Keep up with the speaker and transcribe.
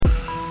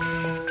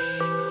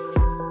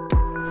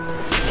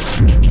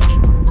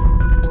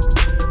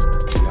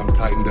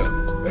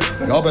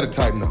Y'all better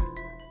tighten up.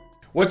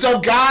 What's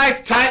up,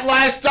 guys? Titan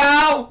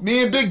Lifestyle.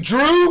 Me and Big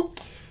Drew.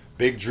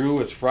 Big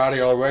Drew, it's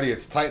Friday already.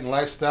 It's Titan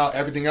Lifestyle.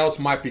 Everything else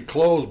might be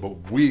closed,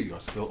 but we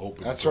are still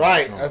open. That's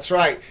right. That's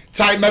right.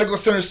 Titan Medical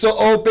Center is still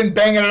open,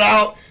 banging it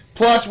out.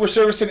 Plus, we're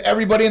servicing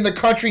everybody in the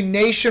country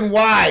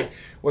nationwide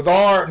with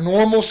all our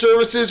normal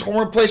services,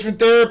 hormone replacement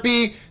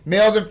therapy,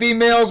 males and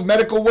females,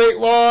 medical weight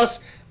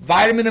loss,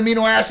 vitamin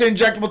amino acid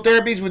injectable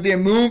therapies with the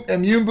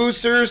immune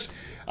boosters,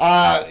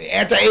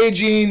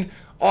 anti-aging,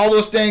 all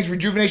those things,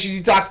 rejuvenation,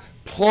 detox,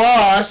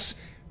 plus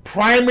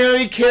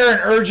primary care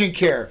and urgent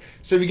care.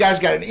 So if you guys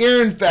got an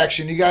ear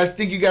infection, you guys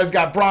think you guys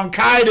got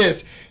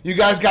bronchitis, you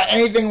guys got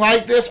anything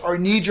like this or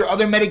need your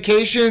other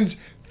medications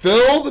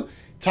filled,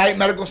 Titan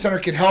Medical Center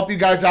can help you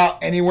guys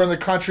out anywhere in the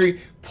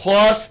country,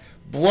 plus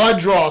blood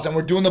draws. And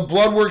we're doing the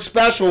blood work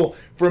special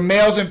for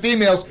males and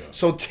females,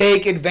 so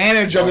take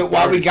advantage of it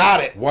while we got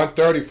it.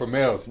 $130 for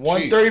males.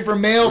 $130 for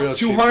males, Real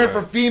 $200 cheap,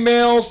 for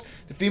females.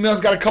 The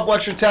females got a couple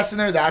extra tests in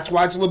there. That's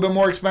why it's a little bit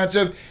more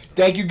expensive.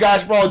 Thank you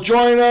guys for all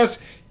joining us.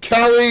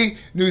 Kelly,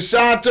 New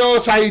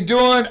Santos, how you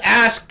doing?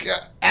 Ask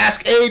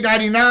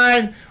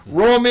A99,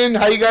 Roman,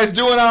 how you guys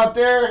doing out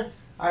there?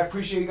 I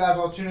appreciate you guys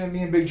all tuning in.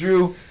 Me and Big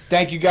Drew,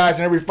 thank you guys.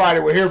 And every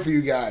Friday we're here for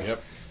you guys.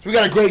 Yep. So we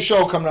got a great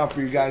show coming up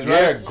for you guys,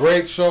 right? Yeah,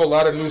 great show. A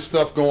lot of new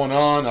stuff going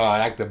on.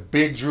 Like the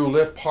Big Drew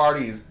Lift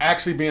Party is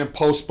actually being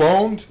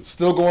postponed. It's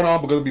still going on,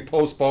 but going to be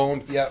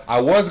postponed. Yep. I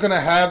was going to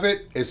have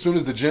it as soon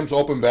as the gyms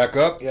open back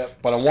up.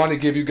 Yep. But I want to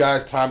give you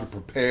guys time to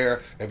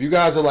prepare. If you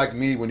guys are like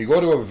me, when you go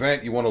to an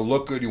event, you want to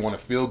look good, you want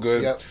to feel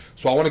good. Yep.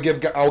 So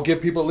I'll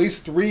give people at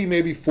least 3,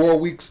 maybe 4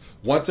 weeks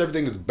once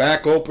everything is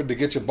back open to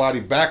get your body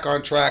back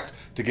on track,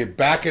 to get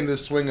back into the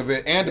swing of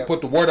it, and to put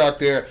the word out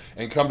there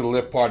and come to the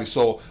lift party.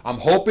 So I'm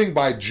hoping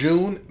by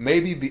June,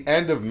 maybe the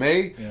end of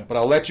May, but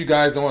I'll let you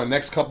guys know in the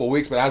next couple of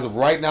weeks. But as of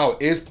right now,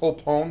 it is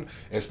postponed.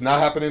 It's not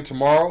happening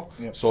tomorrow.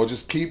 So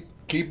just keep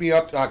me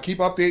up, keep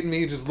updating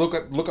me. Just look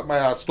at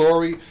my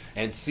story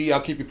and see. I'll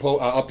keep you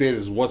updated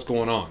as what's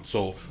going on.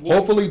 So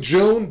hopefully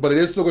June, but it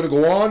is still going to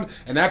go on.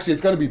 And actually,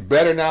 it's going to be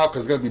better now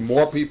because there's going to be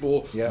more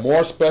people,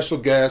 more special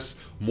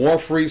guests, more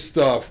free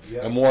stuff,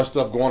 and more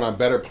stuff going on.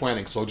 Better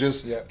planning. So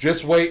just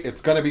wait.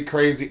 It's going to be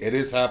crazy. It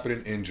is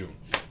happening in June.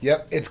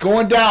 Yep, it's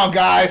going down,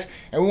 guys,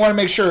 and we want to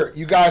make sure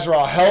you guys are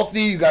all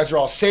healthy, you guys are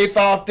all safe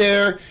out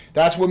there.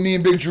 That's what me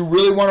and Big Drew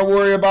really want to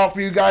worry about for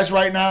you guys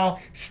right now.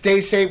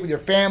 Stay safe with your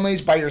families,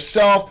 by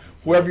yourself,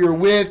 whoever you're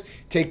with.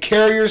 Take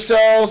care of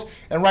yourselves.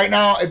 And right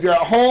now, if you're at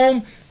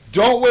home,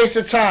 don't waste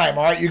the time,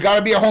 all right? You got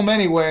to be at home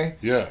anyway.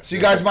 Yeah. So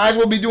you guys might as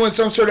well be doing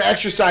some sort of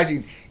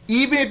exercising.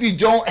 Even if you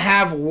don't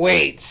have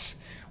weights.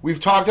 We've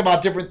talked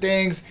about different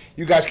things.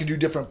 You guys can do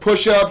different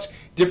push-ups,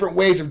 different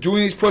ways of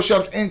doing these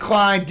push-ups,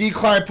 incline,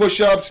 decline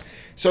push-ups.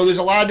 So there's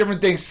a lot of different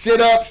things.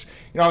 Sit-ups.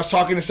 You know, I was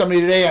talking to somebody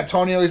today.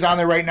 Antonio is on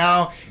there right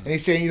now, and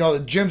he's saying, you know,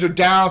 the gyms are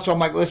down. So I'm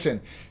like, listen,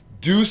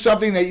 do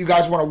something that you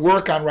guys want to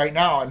work on right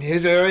now. In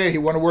his area, he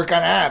want to work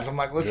on abs. I'm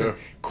like, listen,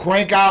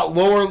 crank out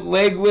lower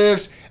leg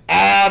lifts,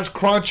 abs,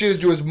 crunches,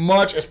 do as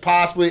much as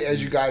possibly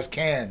as you guys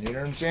can. You know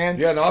what I'm saying?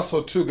 Yeah, and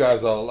also, too,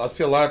 guys, I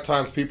see a lot of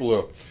times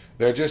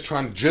they're just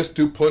trying to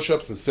do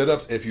push-ups and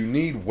sit-ups. If you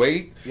need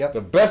weight,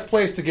 the best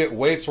place to get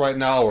weights right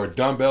now or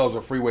dumbbells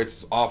or free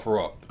weights is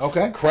OfferUp.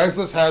 Okay.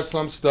 Craigslist has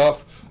some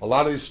stuff. A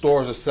lot of these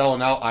stores are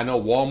selling out. I know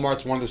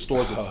Walmart's one of the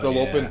stores that's still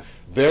open.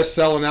 They're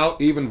selling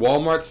out. Even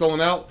Walmart's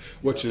selling out,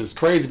 which is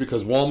crazy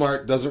because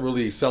Walmart doesn't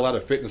really sell out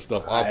of fitness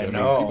stuff often.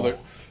 I mean, people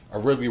are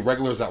really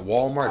regulars at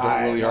Walmart.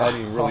 Aren't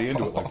even really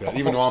into it like that.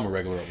 Even though I'm a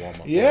regular at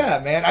Walmart. Yeah,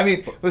 man. I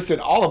mean, listen,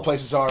 all the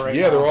places are right now.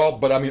 Yeah, they're all.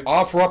 But I mean,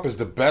 OfferUp is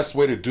the best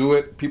way to do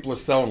it. People are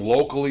selling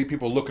locally.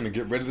 People are looking to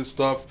get rid of this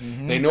stuff.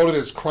 They know that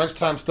it's crunch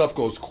time stuff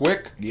goes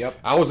quick. Yep.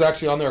 I was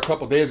actually on there a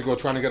couple days ago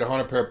trying to get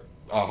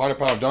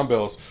 100-pound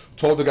dumbbells.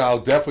 Told the guy I'll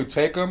definitely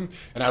take them,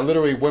 and I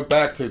literally went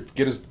back to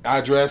get his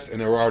address, and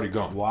they were already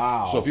gone.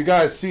 Wow. So if you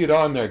guys see it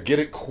on there, get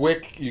it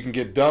quick. You can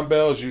get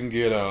dumbbells. You can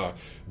get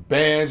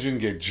bands, you can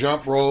get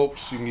jump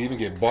ropes, you can even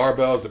get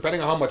barbells,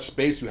 depending on how much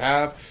space you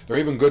have. They're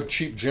even good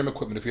cheap gym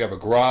equipment if you have a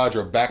garage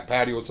or a back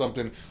patio or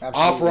something.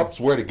 OfferUp's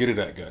where to get it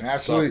at, guys.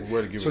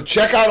 Absolutely. So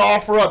check out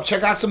OfferUp.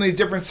 Check out some of these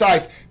different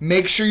sites.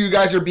 Make sure you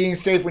guys are being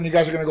safe when you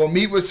guys are going to go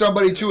meet with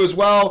somebody too as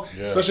well.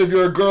 Especially if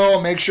you're a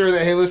girl, make sure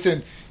that, hey,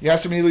 listen, you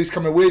have somebody at least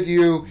coming with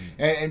you,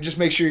 and just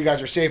make sure you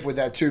guys are safe with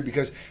that too,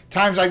 because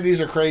times like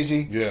these are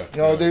crazy. Yeah. You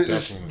know,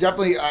 there's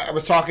definitely. I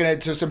was talking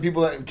to some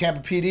people at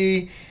Tampa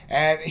PD,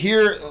 and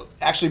here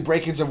actually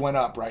break-ins have went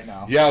up right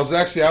now. Yeah, I was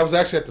actually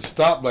at the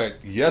stoplight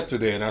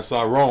yesterday, and I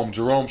saw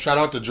Jerome. Shout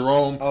out to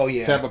Jerome. Oh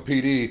yeah. Tampa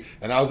PD,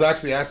 and I was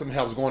actually asking him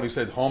how it was going. He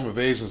said home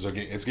invasions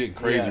it's getting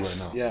crazy right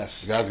now.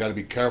 Yes. You guys got to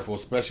be careful,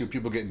 especially with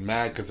people getting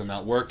mad because they're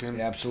not working.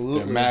 Yeah,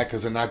 absolutely. They're mad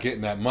because they're not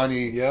getting that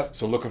money. Yep.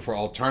 So looking for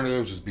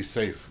alternatives. Just be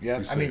safe.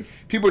 Yeah. I mean,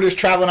 people are just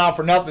traveling out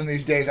for nothing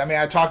these days. I mean,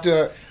 I talked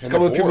to a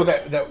couple of people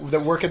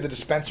that work at the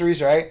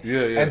dispensaries, right?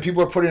 Yeah. And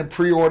people are putting in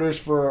pre-orders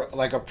for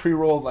like a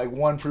pre-rolled, like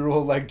one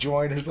pre-rolled like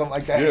joint or something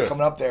like that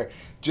coming up there,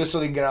 just so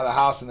they can get out of the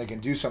house and they can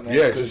do something.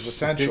 Yeah, because it's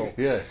essential.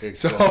 Yeah, exactly.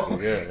 So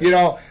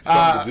yeah.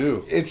 Something to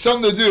do. It's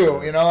something to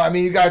do. I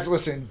mean, you guys,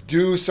 listen,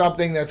 do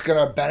something that's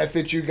going to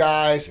benefit you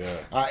guys,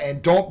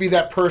 and don't be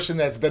that person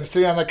that's been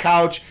sitting on the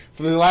couch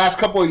for the last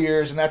couple of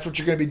years, and that's what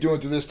you're going to be doing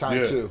through this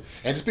time too.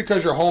 And just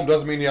because you're home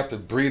doesn't mean you have to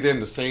breathe in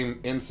the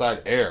same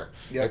inside air.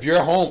 Yep. If you're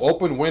at home,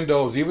 open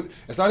windows.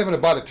 It's not even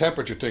about a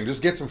temperature thing.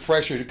 Just get some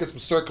fresh air. Just get some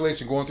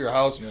circulation going through your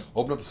house.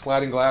 Open up the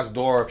sliding glass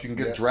door if you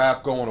can get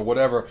draft going or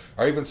whatever,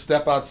 or even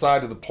step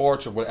outside to the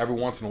porch or whatever every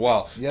once in a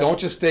while. Don't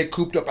just stay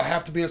cooped up. I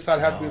have to be inside.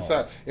 I have to be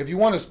inside. If you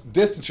want to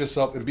distance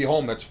yourself and be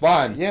home, that's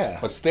fine.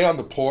 But stay on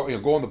the porch.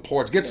 Go on the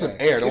porch. Get some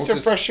air. Don't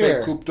just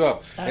stay cooped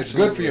up. Absolutely. It's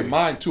good for your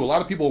mind too. A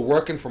lot of people are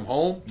working from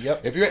home.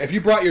 If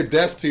you brought your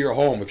desk to your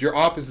home, if your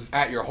office is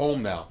at your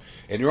home now,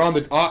 and you're on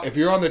the if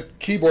you're on the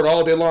keyboard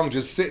all day long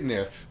just sitting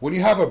there, when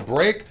you have a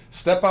break,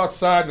 step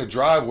outside in the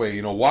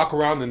driveway, walk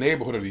around the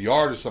neighborhood or the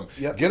yard or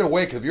something. Get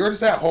away, because if you're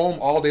just at home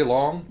all day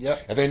long,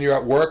 and then you're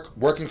at work,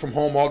 working from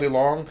home all day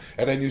long,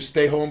 and then you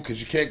stay home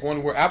because you can't go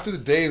anywhere, after the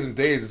days and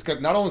days, it's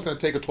not only going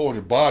to take a toll on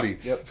your body,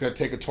 it's going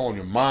to take a toll on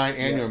your mind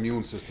and your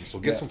immune system. So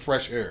get some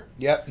fresh air.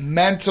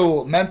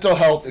 Mental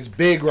health is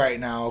big right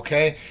now,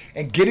 okay?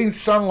 And getting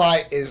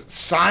sunlight is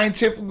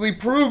scientifically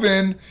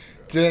proven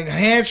to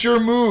enhance your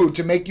mood,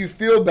 to make you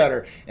feel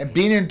better. And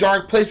being in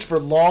dark places for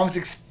long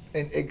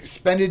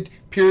expended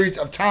periods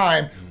of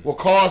time will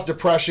cause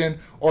depression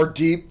or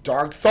deep,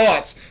 dark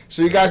thoughts.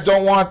 So you guys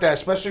don't want that,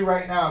 especially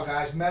right now,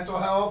 guys. Mental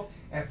health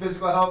and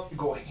physical health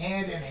go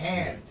hand in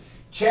hand.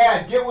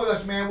 Chad, get with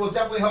us, man. We'll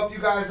definitely help you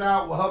guys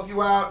out. We'll help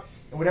you out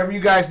and whatever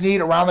you guys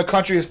need around the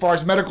country as far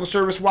as medical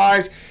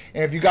service-wise.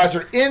 And if you guys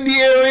are in the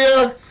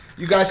area,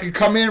 you guys can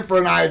come in for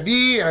an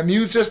IV, an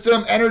immune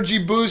system, energy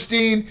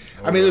boosting.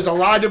 I mean, there's a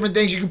lot of different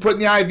things you can put in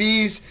the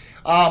IVs.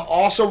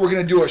 Also, we're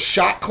going to do a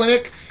shot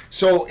clinic.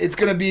 So it's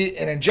going to be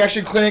an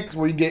injection clinic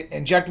where you can get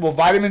injectable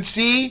vitamin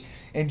C,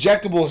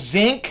 injectable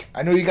zinc.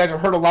 I know you guys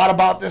have heard a lot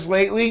about this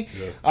lately.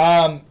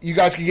 You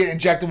guys can get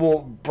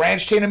injectable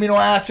branched chain amino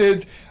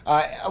acids,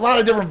 a lot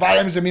of different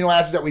vitamins and amino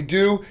acids that we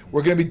do.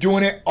 We're going to be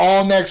doing it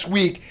all next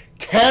week.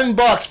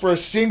 $10 for a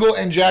single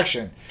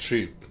injection.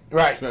 Cheap.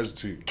 Right. That's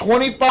cheap.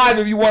 25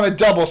 if you want to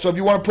double. So if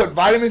you want to put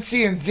vitamin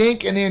C and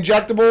zinc in the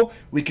injectable,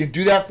 we can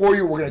do that for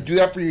you. We're going to do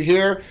that for you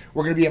here.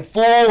 We're going to be in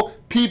full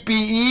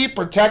PPE,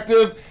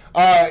 protective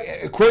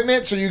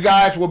equipment, so you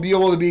guys will be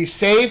able to be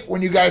safe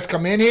when you guys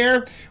come in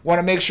here. Want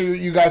to make sure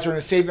you guys are in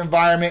a safe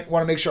environment.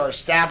 Want to make sure our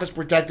staff is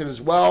protected as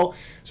well.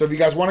 So if you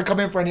guys want to come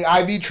in for any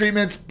IV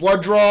treatments,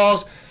 blood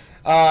draws,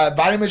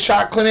 vitamin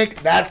shot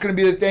clinic, that's going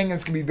to be the thing.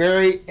 It's going to be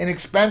very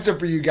inexpensive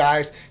for you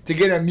guys to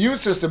get an immune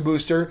system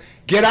booster,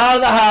 get out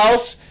of the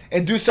house,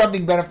 and do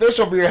something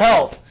beneficial for your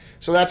health.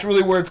 So that's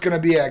really where it's going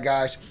to be at,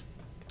 guys.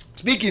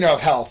 Speaking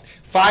of health,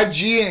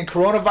 5G and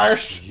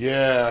coronavirus.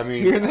 Yeah, I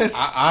mean, hearing this?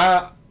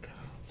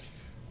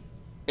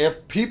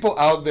 If people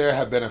out there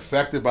have been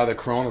affected by the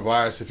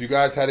coronavirus, if you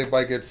guys had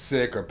anybody get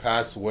sick or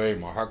pass away,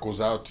 my heart goes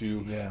out to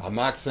you. I'm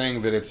not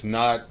saying that it's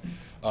not,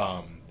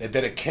 that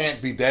it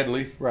can't be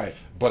deadly. Right.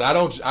 But I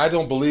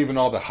don't believe in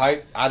all the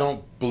hype. I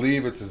don't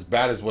believe it's as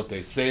bad as what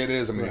they say it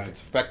is. I mean, if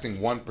it's affecting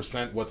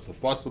 1%, what's the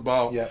fuss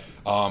about?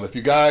 If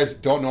you guys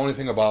don't know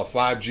anything about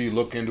 5G,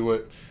 look into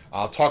it.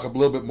 I'll talk a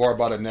little bit more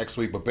about it next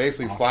week, but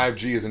basically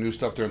 5G is the new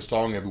stuff they're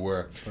installing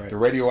everywhere. The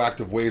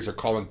radioactive waves are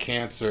causing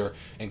cancer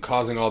and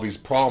causing all these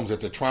problems that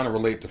they're trying to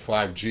relate to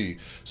 5G.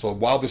 So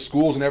while the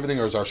schools and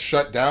everything are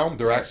shut down,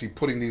 they're actually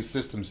putting these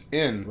systems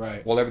in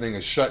while everything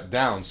is shut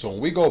down. So when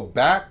we go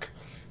back,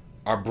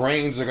 our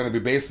brains are going to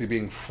be basically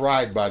being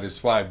fried by this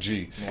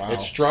 5G.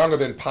 It's stronger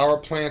than power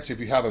plants. If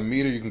you have a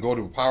meter, you can go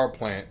to a power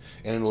plant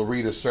and it'll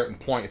read a certain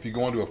point. If you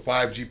go into a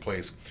 5G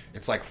place,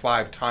 it's like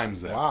 5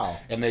 times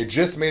that. And they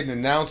just made an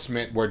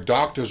announcement where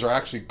doctors are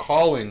actually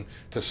calling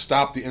to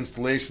stop the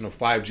installation of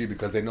 5G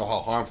because they know how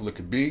harmful it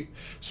could be.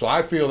 So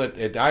I feel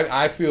that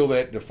I feel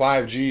that the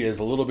 5G is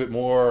a little bit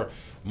more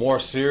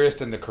serious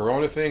than the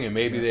corona thing, and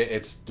maybe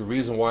it's the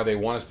reason why they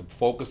want us to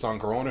focus on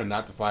corona and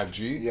not the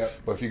 5G.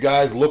 But if you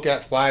guys look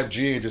at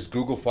 5G and just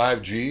Google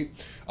 5G,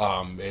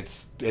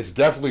 it's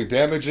definitely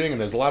damaging, and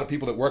there's a lot of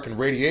people that work in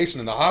radiation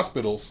in the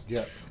hospitals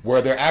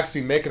where they're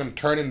actually making them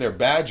turn in their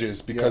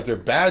badges because their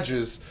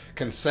badges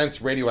can sense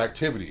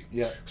radioactivity.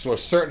 So a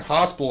certain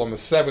hospital on the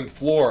 7th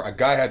floor, a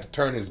guy had to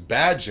turn his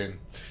badge in.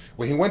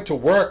 When he went to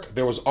work,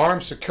 there was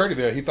armed security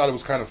there. He thought it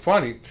was kind of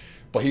funny,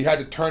 but he had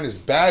to turn his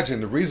badge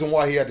in. The reason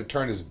why he had to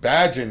turn his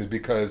badge in is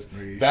because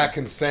that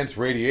can sense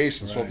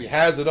radiation. So if he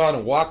has it on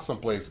and walks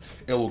someplace,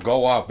 it will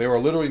go off. They were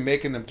literally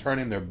making them turn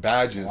in their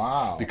badges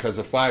because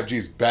the 5G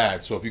is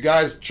bad. So if you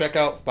guys check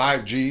out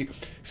 5G,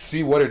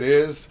 see what it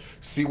is,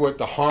 see what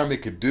the harm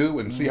it could do,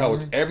 and see how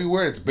it's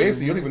everywhere. It's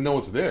basically, you don't even know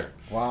it's there.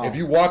 If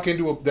you walk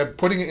into they're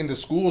putting it into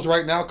schools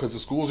right now because the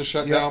schools are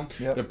shut down.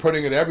 They're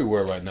putting it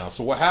everywhere right now.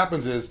 So what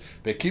happens is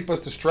they keep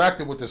us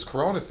distracted with this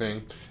corona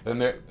thing, and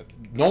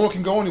no one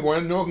can go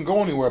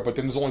anywhere, but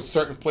then there's only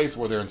certain places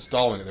where they're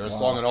installing it. They're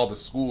installing it in all the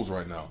schools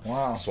right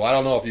now. So I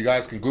don't know if you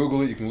guys can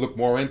Google it, you can look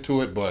more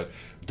into it, but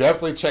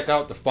definitely check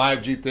out the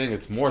 5G thing.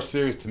 It's more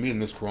serious to me than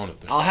this corona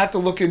thing. I'll have to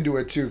look into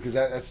it too, because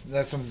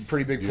that's some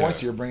pretty big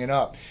points you're bringing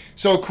up.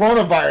 So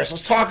coronavirus,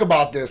 let's talk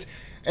about this.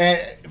 And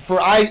for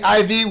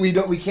IV,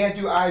 we can't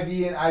do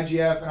IV and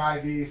IGF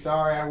and IV.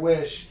 Sorry, I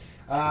wish.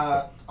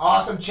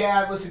 Awesome,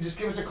 Chad. Listen, just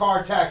give us a call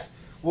or text.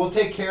 We'll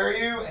take care of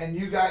you, and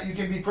you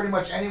can be pretty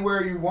much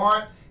anywhere you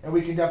want, and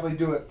we can definitely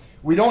do it.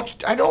 We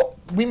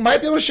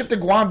might be able to ship to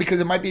Guam because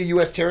it might be a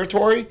U.S.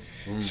 territory.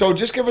 So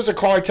just give us a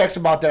call or text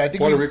about that. I think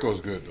Puerto Rico's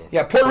good though.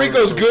 Yeah, Puerto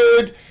Rico's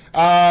good.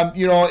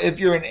 If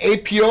you're an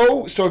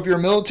APO, so if you're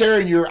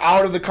military and you're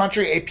out of the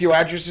country, APO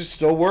addresses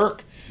still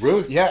work.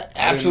 Really? Yeah,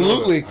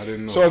 absolutely. I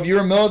didn't know so if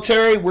you're a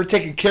military, we're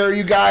taking care of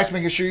you guys,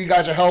 making sure you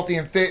guys are healthy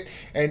and fit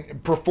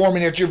and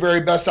performing at your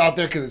very best out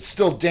there, because it's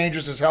still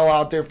dangerous as hell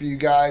out there for you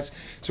guys.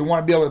 So we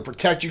want to be able to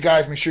protect you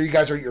guys, make sure you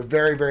guys are at your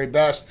very, very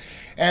best.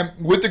 And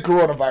with the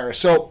coronavirus,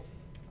 so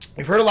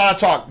you've heard a lot of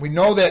talk. We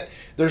know that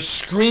there's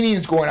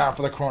screenings going on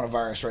for the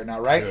coronavirus right now,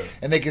 right? Yeah.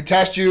 And they can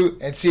test you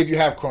and see if you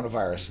have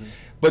coronavirus.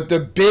 But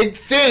the big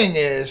thing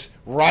is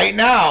right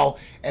now,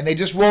 and they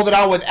just rolled it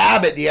out with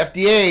Abbott, the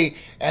FDA,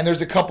 and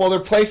there's a couple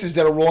other places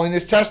that are rolling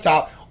this test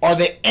out, are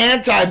the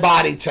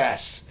antibody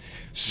tests.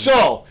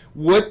 So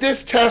what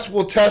this test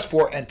will test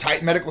for, and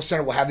Titan Medical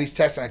Center will have these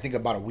tests in I think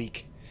about a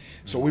week.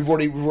 So we've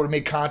already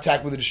made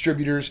contact with the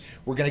distributors.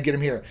 We're going to get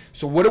them here.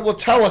 So what it will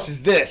tell us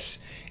is this.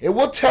 It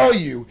will tell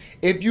you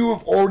if you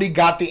have already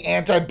got the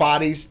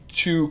antibodies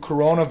to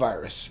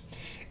coronavirus.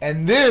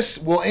 And this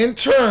will in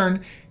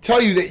turn tell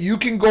you that you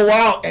can go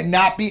out and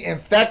not be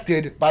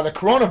infected by the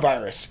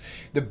coronavirus.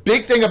 The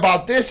big thing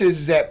about this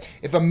is that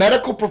if a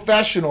medical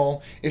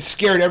professional is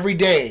scared every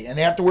day and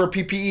they have to wear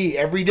PPE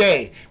every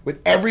day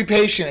with every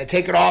patient and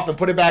take it off and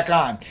put it back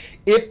on,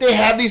 if they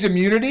have these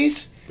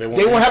immunities, they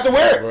won't have to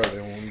wear it. Right,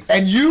 they won't.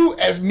 And you,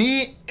 as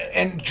me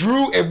and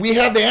Drew, if we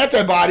have the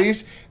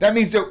antibodies, that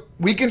means that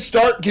we can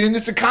start getting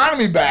this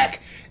economy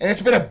back. And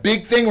it's been a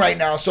big thing right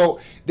now. So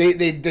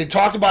they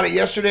talked about it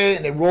yesterday,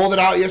 and they rolled it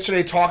out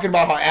yesterday, talking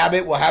about how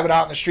Abbott will have it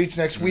out in the streets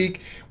next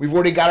week. We've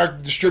already got our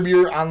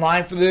distributor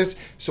online for this.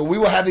 So we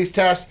will have these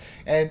tests,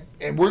 and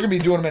we're going to be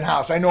doing them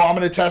in-house. I know I'm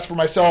going to test for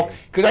myself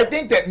because I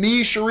think that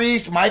me,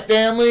 Sharice, my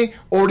family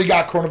already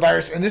got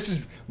coronavirus, and this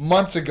is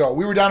months ago.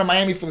 We were down in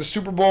Miami for the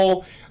Super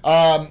Bowl,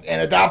 and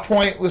at that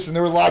point, listen,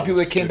 there were a lot of people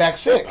that came back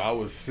sick. I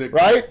was sick.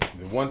 Right?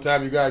 The one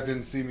time you guys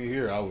didn't see me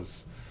here, I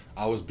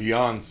was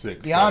beyond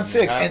sick. Beyond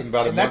sick. And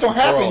that don't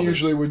happen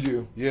usually with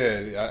you.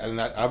 Yeah, and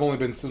I've only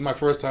been, this is my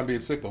first time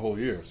being sick the whole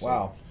year. So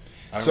wow.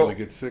 I don't really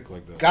get sick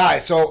like that.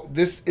 Guys, so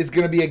this is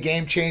going to be a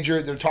game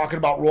changer. They're talking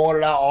about rolling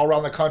it out all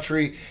around the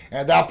country.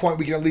 And at that point,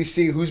 we can at least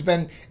see who's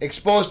been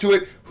exposed to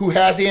it, who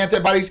has the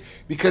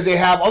antibodies, because they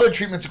have other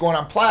treatments going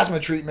on, plasma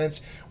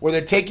treatments, where they're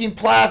taking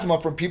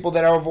plasma from people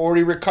that have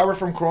already recovered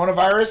from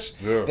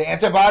coronavirus, the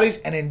antibodies,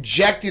 and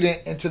injecting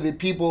it into the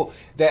people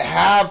that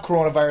have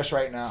coronavirus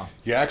right now.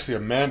 Yeah, actually,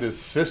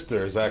 Amanda's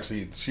sister is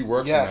she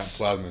works in that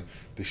plasma.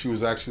 She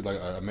was actually,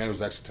 Amanda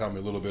was actually telling me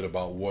a little bit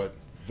about what.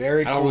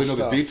 Very cool. I don't really know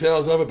stuff. the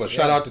details of it, but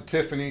shout out to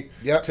Tiffany.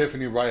 Yep.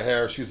 Tiffany right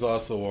here. She's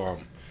also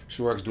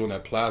she works doing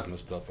that plasma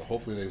stuff. But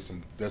hopefully there's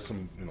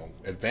some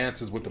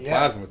advances with the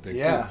plasma thing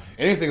too.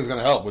 Anything's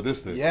gonna help with this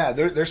thing. Yeah,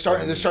 they're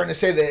starting to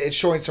say that it's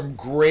showing some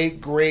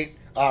great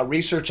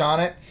research on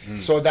it.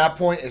 So at that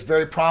point, it's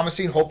very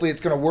promising. Hopefully,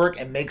 it's going to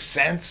work and make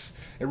sense.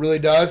 It really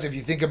does if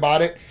you think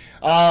about it.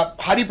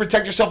 How do you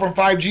protect yourself from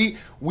 5G?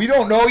 We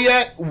don't know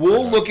yet.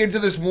 We'll look into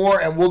this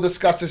more, and we'll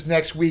discuss this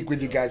next week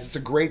with you guys. It's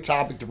a great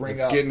topic to bring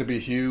up. It's getting to be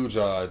huge.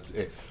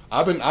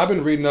 I've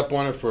been reading up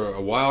on it for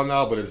a while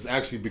now, but it's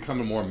actually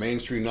becoming more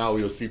mainstream now.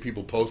 You'll see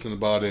people posting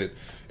about it,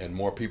 and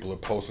more people are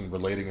posting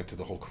relating it to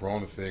the whole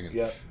corona thing.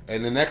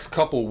 And the next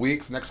couple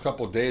weeks, next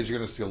couple days, you're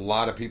going to see a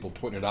lot of people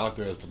putting it out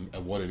there as to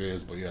what it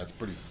is. But yeah, it's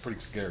pretty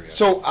scary.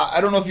 So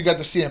I don't know if you got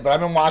to see it, but I've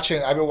been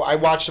watching. I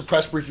watch the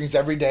press briefings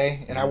every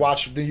day, and I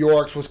watch New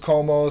York's with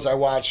Como's. I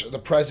watch the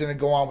president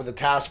go on with the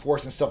task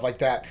force and stuff like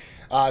that.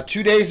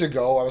 2 days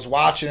ago, I was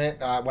watching it.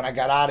 When I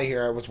got out of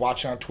here, I was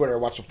watching on Twitter. I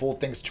watched the full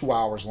thing. It's 2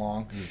 hours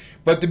long.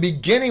 But the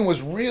beginning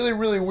was really,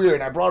 really weird.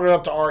 And I brought it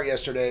up to Art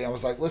yesterday. And I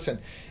was like, listen,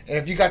 and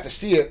if you got to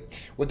see it,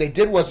 what they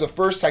did was the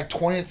first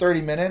 20 to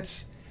 30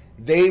 minutes,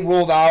 they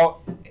rolled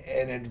out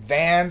an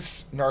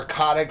advanced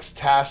narcotics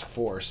task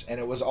force. And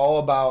it was all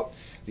about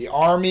the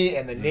Army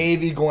and the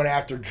Navy going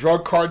after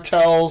drug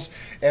cartels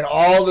and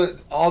all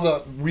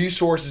the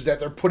resources that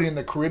they're putting in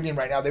the Caribbean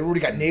right now. They've already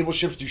got naval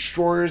ships,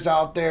 destroyers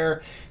out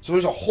there. So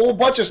there's a whole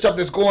bunch of stuff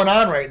that's going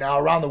on right now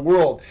around the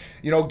world.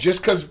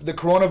 Just because the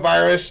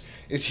coronavirus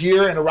is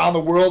here and around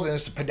the world and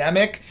it's a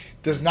pandemic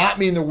does not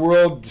mean the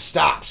world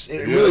stops.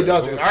 It really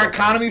doesn't. Our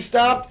economy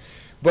stopped,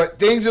 but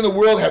things in the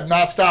world have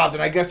not stopped.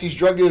 And I guess these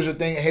drug dealers are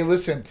thinking, hey,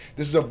 listen,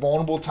 this is a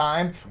vulnerable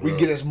time. We can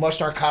get as much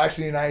narcotics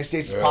in the United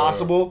States as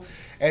possible.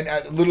 And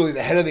literally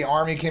the head of the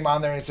army came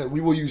on there and said,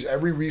 we will use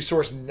every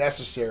resource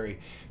necessary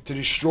to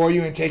destroy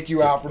you and take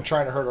you out from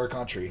trying to hurt our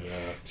country. Yeah.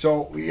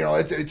 So,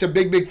 it's a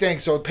big thing.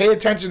 So pay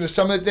attention to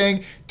some of the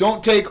thing.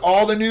 Don't take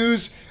all the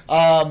news,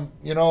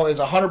 as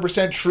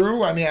 100%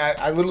 true. I mean,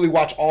 I literally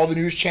watch all the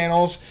news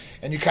channels,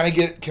 and you kind of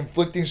get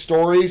conflicting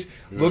stories.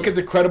 Yeah. Look at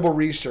the credible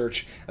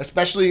research,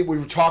 especially when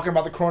we're talking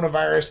about the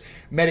coronavirus,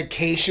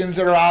 medications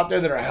that are out there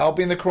that are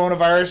helping the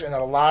coronavirus and that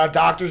a lot of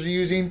doctors are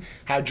using,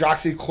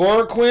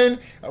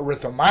 hydroxychloroquine,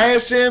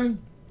 erythromycin.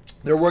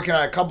 They're working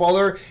on a couple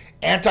other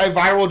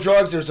antiviral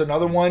drugs. There's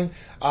another one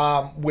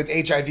with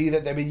HIV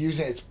that they've been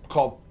using. It's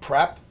called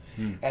PrEP.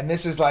 And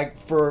this is like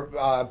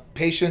for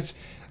patients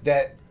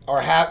that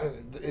are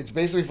it's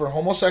basically for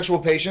homosexual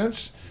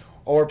patients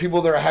or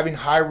people that are having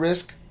high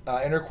risk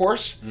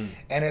intercourse,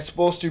 and it's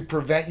supposed to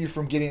prevent you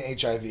from getting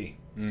HIV.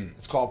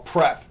 It's called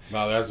PrEP.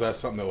 Now that's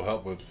something that will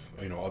help with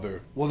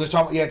other. Well, they're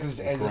talking because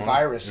it's a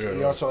virus,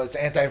 so it's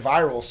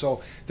antiviral.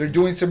 So they're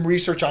doing some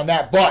research on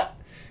that, but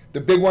the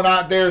big one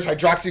out there is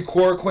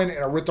hydroxychloroquine and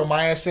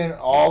erythromycin.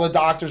 All the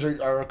doctors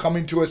are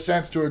coming to a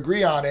sense to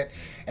agree on it.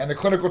 And the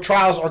clinical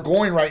trials are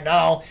going right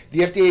now. The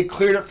FDA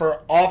cleared it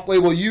for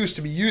off-label use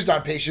to be used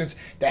on patients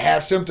that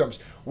have symptoms.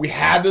 We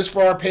have this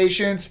for our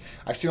patients.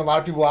 I've seen a lot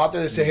of people out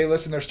there that say, hey,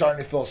 listen, they're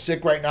starting to feel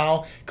sick right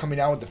now, coming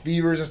down with the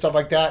fevers and stuff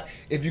like that.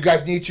 If you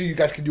guys need to, you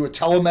guys can do a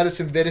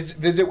telemedicine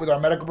visit with our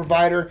medical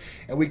provider,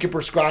 and we can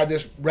prescribe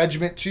this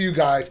regimen to you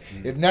guys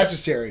if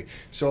necessary.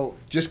 So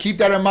just keep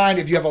that in mind.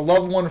 If you have a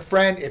loved one, a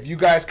friend, if you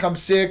guys come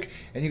sick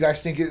and you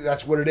guys think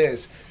that's what it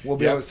is, we'll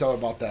be able to tell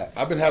about that.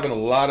 I've been having a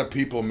lot of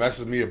people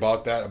message me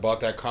about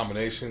that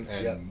combination.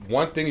 And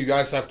one thing you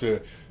guys have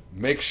to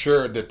make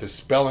sure that the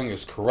spelling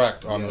is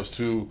correct on those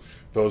two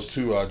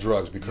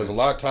drugs, because a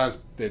lot of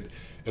times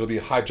it'll be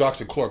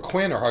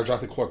hydroxychloroquine or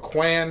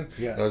hydroxychloroquine.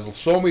 Yeah. There's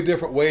so many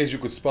different ways you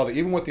could spell it.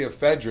 Even with the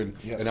ephedrine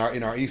in our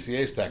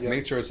ECA stack,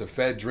 make sure it's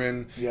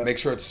ephedrine. Make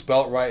sure it's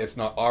spelled right. It's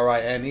not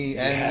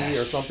RINENE or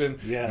something.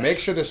 Yes. Make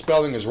sure the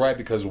spelling is right,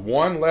 because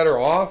one letter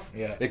off,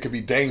 it could be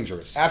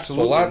dangerous.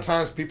 Absolutely. So a lot of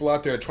times people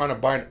out there are trying to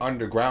buy an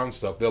underground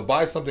stuff. They'll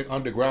buy something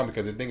underground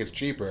because they think it's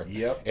cheaper.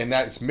 And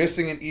that it's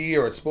missing an E,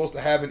 or it's supposed to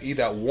have an E.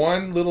 That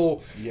one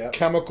little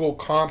chemical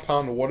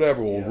compound or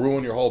whatever will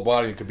ruin your whole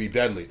body and could be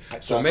deadly.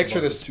 So make sure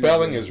the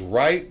spelling is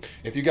right.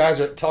 If you guys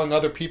are telling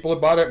other people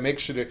about it, make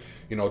sure that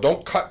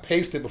don't cut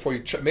paste it before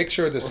you make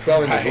sure the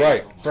spelling is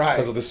right.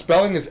 Because the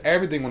spelling is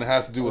everything when it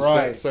has to do with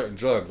certain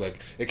drugs. Like,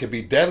 it could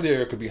be deadly or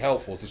it could be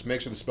helpful. So just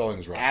make sure the spelling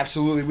is right.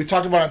 Absolutely. We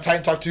talked about it on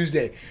Titan Talk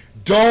Tuesday.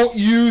 Don't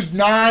use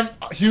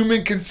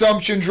non-human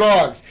consumption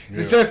drugs.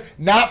 It says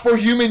not for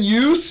human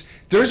use.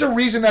 There's a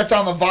reason that's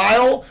on the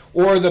vial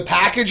or the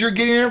package you're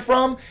getting it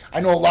from.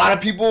 I know a lot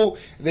of people,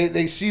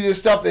 they see this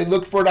stuff, they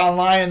look for it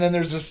online, and then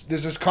there's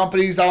this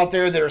companies out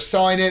there that are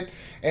selling it,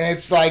 and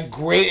it's like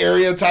gray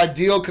area type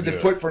deal because they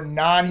put for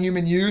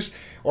non-human use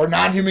or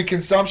non-human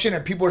consumption,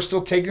 and people are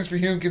still taking this for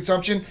human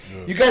consumption.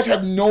 You guys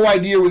have no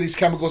idea where these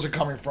chemicals are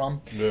coming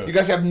from. You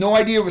guys have no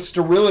idea of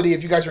sterility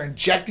if you guys are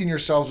injecting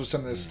yourselves with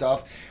some of this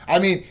stuff. I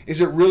mean,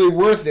 is it really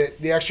worth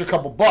it, the extra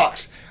couple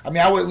bucks? I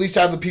mean, I would at least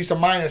have the peace of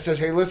mind that says,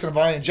 hey, listen, if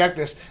I inject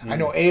this, I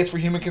know A, it's for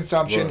human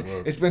consumption,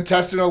 it's been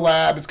tested in a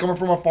lab, it's coming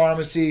from a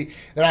pharmacy,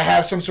 that I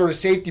have some sort of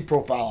safety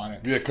profile on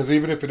it. Yeah, because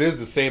even if it is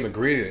the same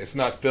ingredient, it's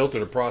not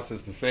filtered or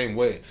processed the same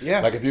way.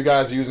 Like if you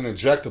guys are using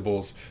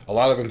injectables, a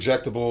lot of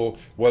injectable,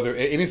 whether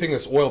anything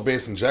that's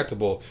oil-based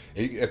injectable,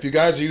 if you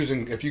guys are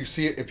using, if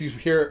you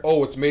hear,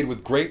 oh, it's made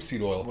with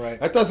grapeseed oil,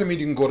 that doesn't mean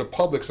you can go to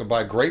Publix and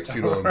buy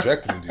grapeseed oil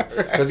injected into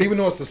you. Because even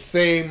though it's the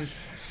same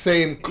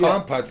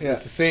compounds,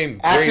 it's the same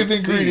active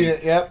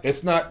ingredient.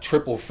 It's not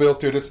triple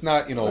filtered. It's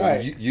not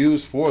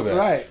used for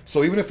that.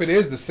 So even if it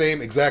is the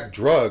same exact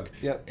drug,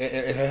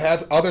 it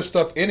has other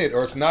stuff in it,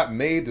 or it's not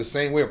made the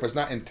same way, if it's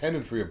not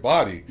intended for your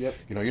body.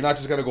 You're not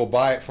just gonna go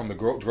buy it from the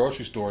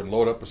grocery store and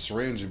load up a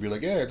syringe and be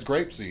like, yeah, it's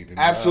grapeseed. And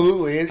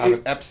absolutely. Have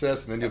an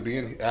abscess, and then you'll be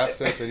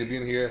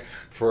in here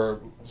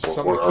for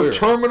something or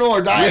terminal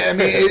or diet. I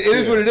mean, it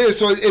is what it is.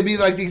 So it'd be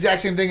like the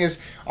exact same thing as,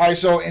 all right,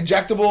 so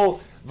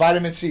injectable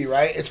vitamin C,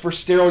 right? It's for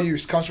sterile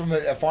use. Comes from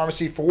a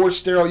pharmacy for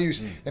sterile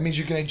use. That means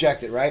you can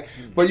inject it, right?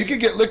 But you can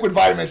get liquid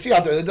vitamin C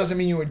out there. That doesn't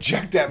mean you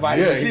inject that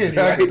vitamin C.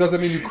 Exactly. It doesn't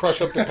mean you crush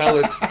up the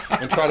pellets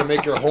and try to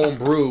make your home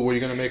brew where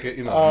you're going to make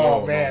it,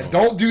 Oh, man.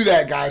 Don't do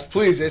that, guys.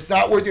 Please. It's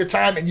not worth your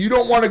time. And you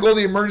don't want to go to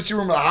the emergency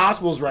room of the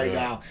hospitals right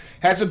now.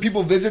 Had some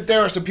people visit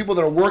there, or some people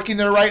that are working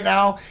there right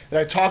now that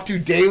I talk to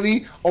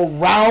daily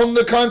around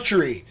the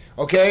country.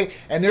 Okay?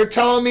 And they're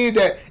telling me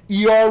that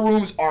ER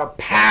rooms are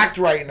packed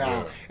right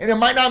now. And it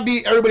might not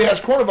be everybody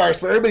has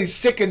coronavirus, but everybody's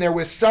sick in there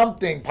with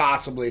something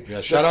possibly.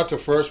 Shout out to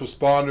first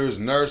responders,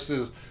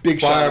 nurses,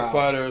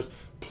 firefighters,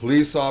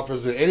 police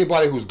officers,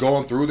 anybody who's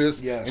going through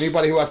this,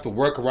 anybody who has to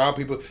work around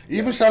people.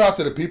 Even shout out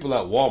to the people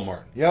at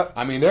Walmart.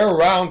 I mean, they're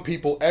around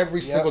people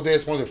every single day.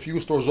 It's one of the few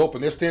stores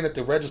open. They're standing at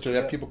the register. They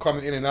have people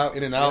coming in and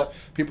out.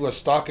 People are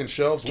stocking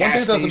shelves. One thing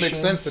that doesn't make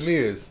sense to me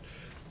is,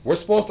 we're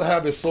supposed to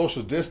have this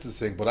social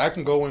distancing, but I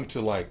can go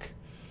into like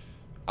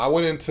I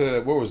went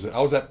into, where was it?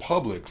 I was at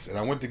Publix, and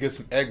I went to get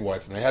some egg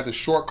whites, and they had the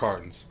short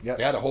cartons. Yep.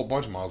 They had a whole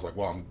bunch of them. I was like,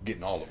 well, I'm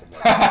getting all of them.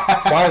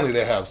 Like, finally,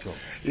 they have some.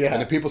 Yeah.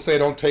 And the people say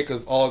don't take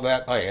us all of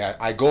that.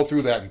 I go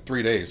through that in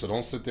 3 days, so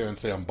don't sit there and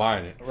say I'm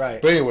buying it.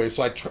 Right. But anyway,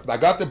 so I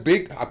got the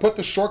big, I put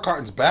the short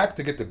cartons back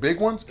to get the big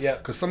ones. Yeah.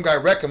 Because some guy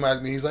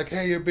recognized me. He's like,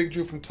 hey, you're Big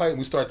Drew from Titan.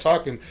 We start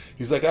talking.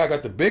 He's like, I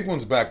got the big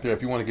ones back there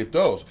if you want to get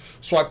those.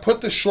 So I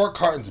put the short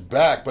cartons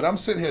back, but I'm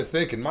sitting here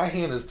thinking, my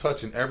hand is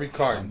touching every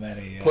carton,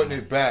 putting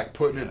it back,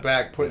 putting it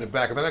back, putting it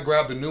back. And then I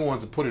grabbed the new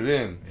ones and put it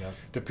in. Yep.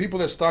 The people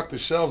that stock the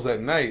shelves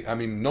at night, I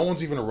mean, no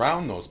one's even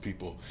around those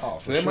people. Oh,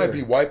 so they might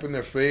be wiping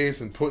their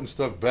face and putting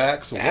stuff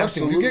back. So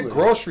Absolutely. one thing, you get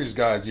groceries,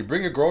 guys. You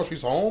bring your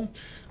groceries home,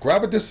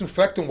 grab a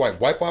disinfectant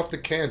wipe off the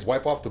cans,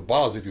 wipe off the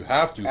bottles if you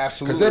have to.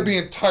 Absolutely. Because they're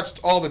being touched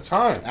all the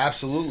time.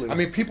 Absolutely. I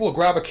mean, people will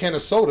grab a can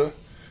of soda,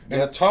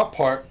 and the top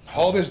part,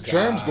 all this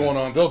germs going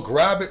on, they'll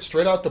grab it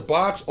straight out the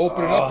box,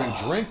 open it up,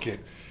 and drink it.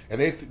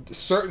 And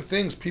certain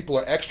things people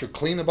are extra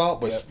clean about,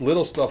 but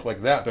little stuff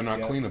like that they're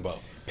not clean about.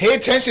 Pay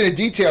attention to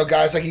detail,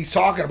 guys, like he's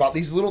talking about.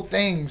 These little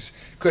things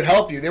could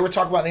help you. They were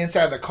talking about the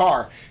inside of the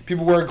car.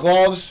 People wear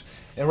gloves,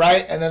 and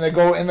then they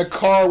go in the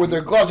car with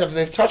their gloves after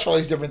they've touched all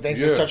these different things.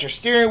 They touch their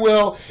steering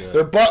wheel,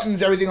 their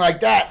buttons, everything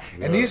like that.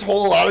 And these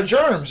hold a lot of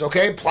germs,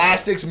 okay?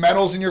 Plastics,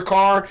 metals in your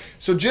car.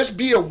 So just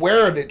be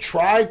aware of it.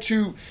 Try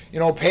to,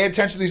 pay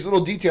attention to these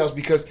little details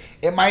because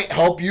it might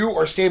help you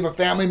or save a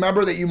family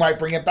member that you might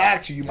bring it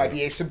back to. You might be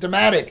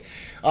asymptomatic.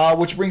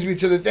 Which brings me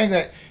to the thing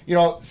that,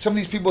 some of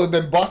these people have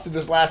been busted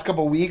this last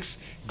couple of weeks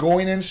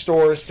going in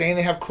stores saying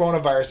they have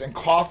coronavirus and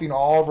coughing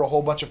all over a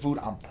whole bunch of food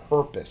on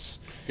purpose.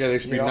 Yeah, they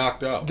should be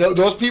knocked out.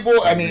 Those people,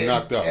 I mean,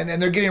 knocked out.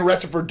 And they're getting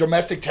arrested for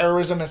domestic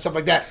terrorism and stuff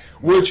like that,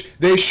 which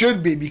they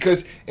should be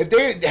because if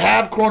they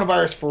have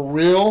coronavirus for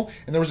real,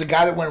 and there was a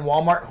guy that went in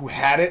Walmart who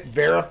had it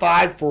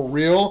verified for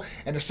real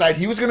and decided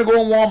he was going to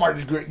go in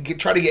Walmart to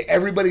try to get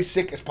everybody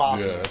sick as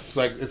possible. Yeah,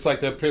 it's like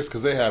they're pissed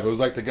because they have it. It was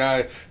like the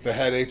guy that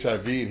had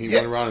HIV and he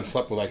went around and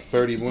slept with like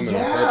 30 women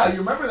on purpose. Yeah, you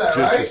remember that,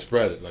 just right? to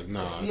spread it. Like,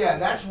 nah. Yeah,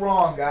 that's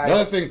wrong, guys.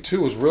 Another thing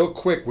too is real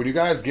quick when you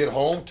guys get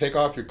home, take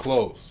off your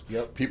clothes.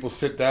 Yep. People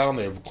sit down,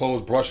 they have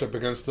clothes, brush up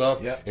against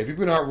stuff. Yep. If you've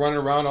been out running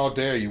around all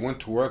day, or you went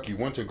to work, you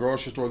went to the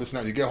grocery store, this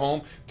and that, you get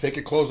home, take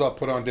your clothes off,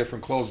 put on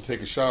different clothes, and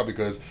take a shower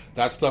because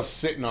that stuff's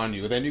sitting on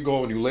you. Then you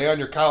go and you lay on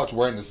your couch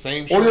wearing the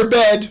same shirt. Or your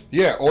bed.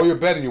 Yeah, or your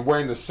bed, and you're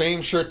wearing the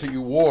same shirt that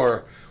you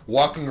wore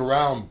walking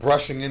around,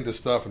 brushing into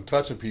stuff and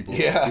touching people.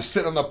 Yeah. You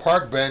sit on the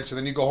park bench, and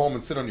then you go home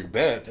and sit on your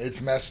bed.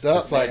 It's messed up.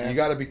 It's like, man. you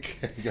gotta be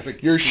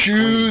your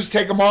shoes,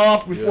 clean. take them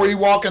off before you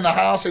walk in the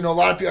house. I know a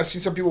lot of people, I've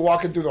seen some people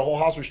walking through the whole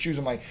house with shoes.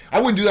 I'm like, I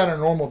wouldn't do that on a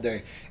normal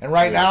day. And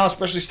right now,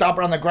 especially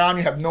stomping on the ground,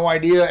 you have no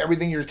idea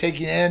everything you're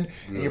taking in,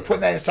 and you're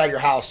putting that inside your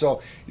house.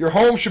 So your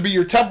home should be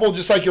your temple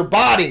just like your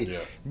body. Yeah.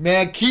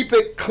 Man, keep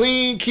it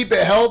clean, keep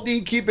it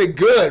healthy, keep it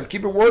good,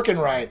 keep it working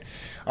right.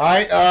 All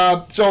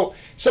right, so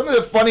some of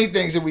the funny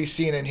things that we've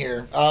seen in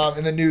here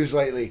in the news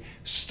lately.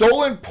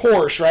 Stolen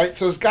Porsche, right?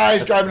 So this guy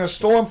is driving a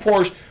stolen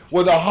Porsche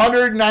with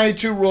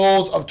 192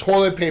 rolls of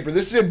toilet paper.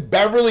 This is in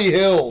Beverly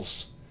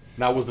Hills.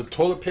 Now, was the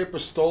toilet paper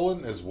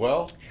stolen as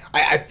well?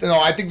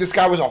 I think this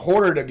guy was a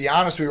hoarder, to be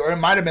honest with you, or it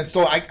might have been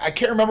stolen. I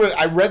can't remember.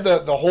 I read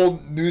the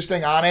whole news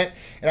thing on it,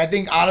 and I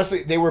think,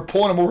 honestly, they were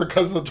pulling him over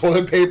because of the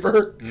toilet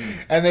paper,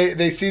 and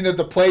they seen that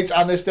the plates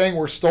on this thing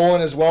were stolen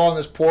as well on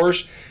this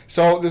Porsche.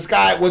 So this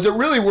guy, was it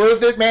really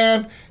worth it,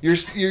 man? You're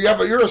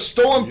a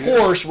stolen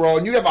Porsche, bro,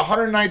 and you have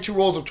 192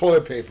 rolls of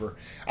toilet paper.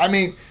 I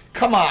mean,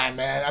 come on,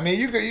 man. I mean,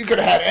 you could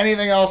have had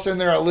anything else in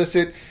there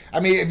illicit.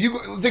 I mean, if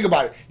you think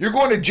about it, you're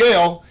going to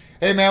jail.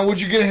 Hey, man, what'd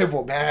you get in here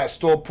for? Man, I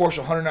stole a Porsche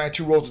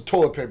 192 rolls of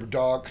toilet paper,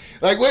 dog.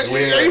 Like, what?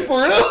 Are you for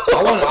real?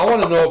 I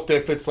want to know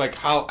if it's like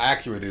how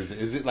accurate is it?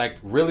 Is it like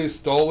really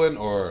stolen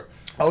or?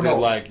 Oh no,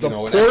 like the an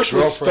Porsche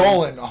was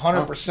ex-girlfriend?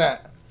 stolen 100%.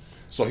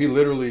 So he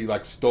literally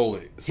like stole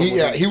it.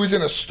 He was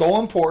in a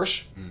stolen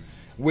Porsche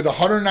with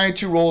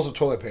 192 rolls of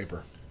toilet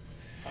paper.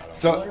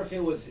 I wonder if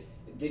it was.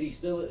 Did he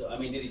steal it? I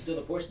mean, did he steal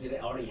the Porsche? Did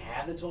it already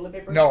have the toilet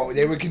paper? No,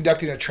 they were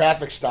conducting a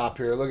traffic stop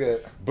here. Look at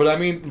it. But I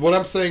mean, what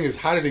I'm saying is,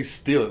 how did he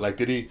steal it? Like,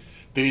 did he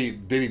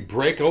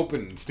break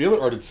open and steal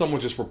it, or did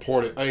someone just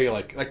report it? Hey,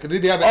 like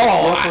did he have an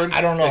ex-girlfriend? I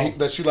don't know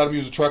that she let him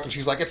use the truck, and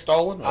she's like, it's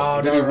stolen. Or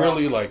no, did he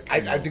really like?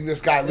 I think this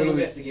guy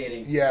literally.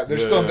 Investigating. Yeah, they're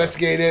still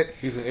investigating it.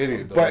 He's an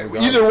idiot, though.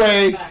 But either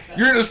way,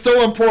 you're in a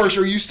stolen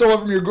Porsche, or you stole it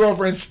from your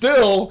girlfriend.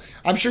 Still,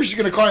 I'm sure she's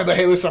gonna call you, but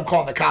hey, listen, I'm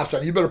calling the cops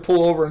on you. You better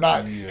pull over or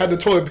not. Have the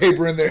toilet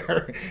paper in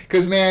there,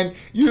 because man,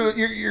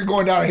 you're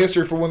going down in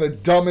history for one of the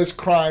dumbest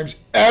crimes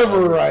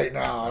ever right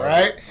now,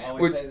 right?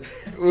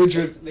 Which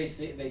is they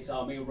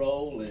saw me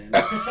roll and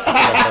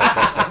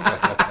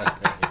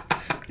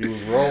he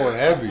was rolling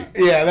heavy.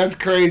 Yeah, that's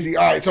crazy.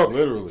 All right, so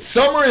literally,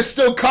 summer is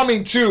still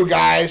coming too,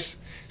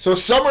 guys. So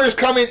summer is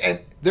coming,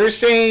 and they're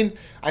saying,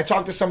 I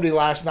talked to somebody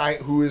last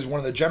night who is one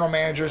of the general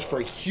managers for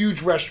a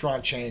huge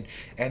restaurant chain,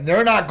 and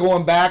they're not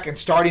going back and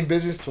starting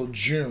business till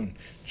June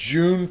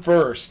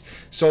 1st.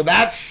 So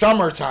that's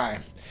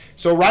summertime.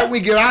 So right when we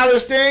get out of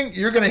this thing,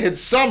 you're going to hit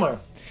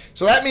summer.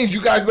 So that means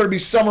you guys better be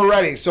summer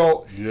ready.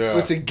 So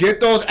listen, get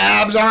those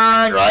abs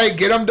on, right?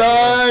 Get them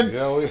done.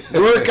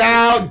 Work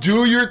out.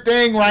 Do your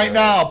thing right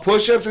now.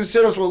 Push-ups and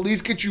sit-ups will at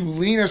least get you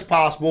lean as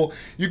possible.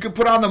 You can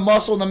put on the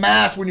muscle and the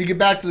mass when you get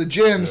back to the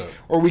gyms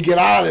or we get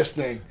out of this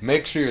thing.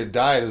 Make sure your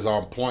diet is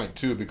on point,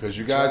 too, because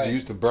you guys are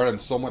used to burning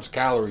so much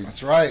calories.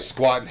 That's right.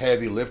 Squatting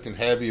heavy, lifting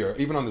heavy, or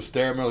even on the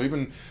stair mill,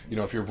 even,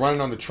 if you're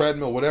running on the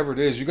treadmill, whatever it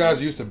is, you guys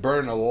are used to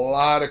burning a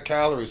lot of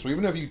calories. So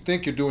even if you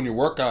think you're doing your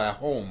workout at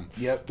home,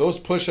 those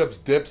push-ups,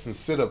 dips, and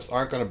sit-ups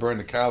aren't going to burn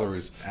the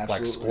calories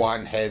like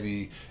squatting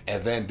heavy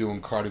and then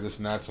doing cardio, this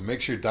and that. So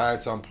make sure your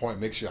diet's on point,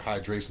 make sure your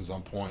hydration's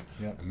on point,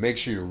 and make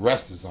sure your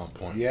rest is on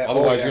point.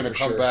 Otherwise, you're going to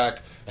come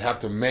back and have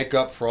to make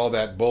up for all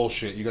that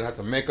bullshit. You're going to have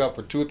to make up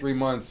for 2 or 3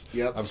 months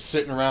of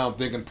sitting around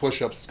thinking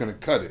push-ups is going to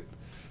cut it.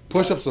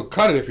 Push-ups will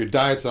cut it if your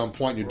diet's on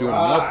point and you're doing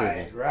enough of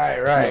them.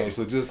 Right.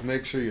 So just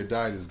make sure your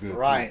diet is good.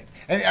 Right. Too.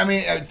 And I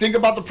mean, think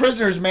about the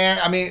prisoners, man.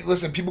 I mean,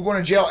 listen, people going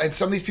to jail, and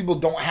some of these people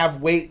don't have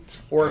weight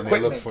or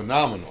equipment. They look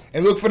phenomenal.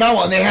 And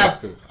they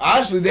have,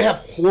 honestly, they have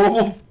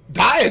horrible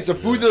diets. The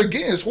food they're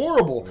getting is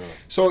horrible.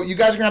 So you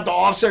guys are going to have to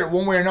offset it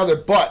one way or another.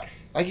 But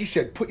like you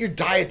said, put your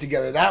diet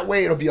together. That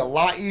way it'll be a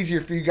lot easier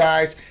for you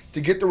guys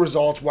to get the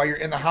results while you're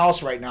in the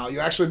house right now.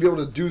 You'll actually be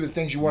able to do the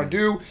things you want to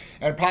do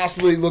and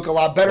possibly look a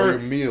lot better. Or your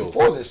meals.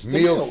 Before this.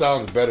 Meals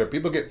sounds better.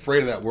 People get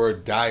afraid of that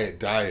word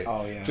diet.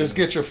 Oh, yeah. Just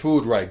get your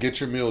food right. Get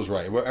your meals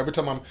right. Every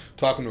time I'm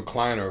talking to a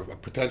client or a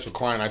potential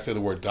client, I say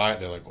the word diet,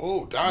 they're like,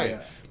 oh, diet.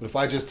 Yeah. But if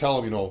I just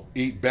tell them,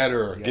 eat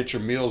better or get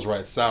your meals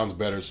right, sounds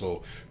better.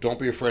 So don't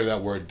be afraid of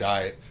that word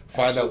diet.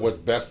 Find out what's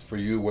best for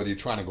you, whether you're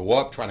trying to go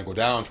up, trying to go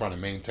down, trying to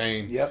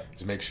maintain.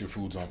 Just make sure your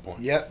food's on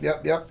point.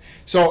 Yep.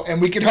 So, and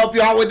we can help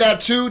you out with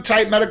that too.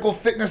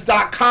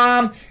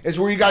 TypeMedicalFitness.com is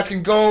where you guys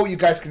can go. You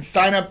guys can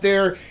sign up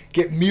there,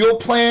 get meal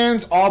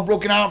plans all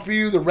broken out for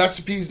you, the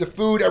recipes, the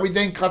food,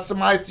 everything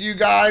customized to you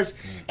guys,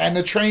 and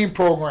the training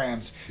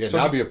programs. Yeah, so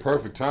that'd be a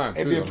perfect time.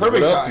 It'd be a perfect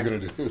time. What else are you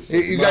going to do? So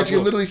you guys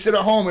can literally sit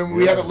at home, and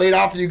we have it laid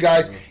out for you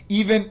guys,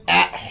 even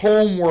at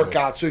home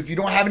workouts. So if you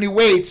don't have any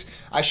weights,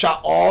 I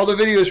shot all the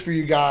videos for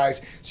you guys.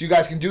 So you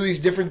guys can do these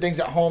different things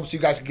at home so you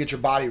guys can get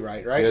your body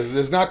right?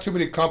 There's not too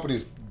many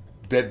companies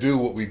that do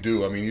what we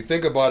do. I mean, you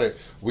think about it,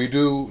 we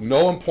do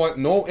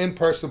no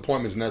in-person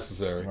appointments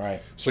necessary.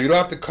 Right. So you don't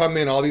have to come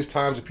in all these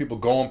times of people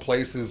going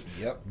places,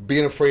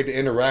 being afraid to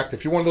interact.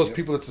 If you're one of those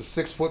people that's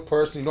a 6-foot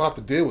person, you don't have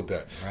to deal with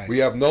that. Right. We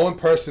have no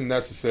in-person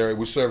necessary.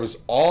 We service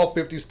all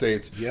 50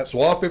 states. So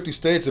all 50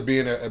 states are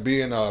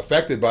being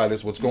affected by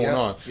this, what's going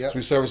on. So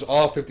we service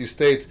all 50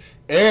 states.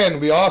 And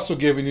we also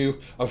giving you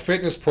a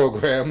fitness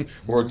program.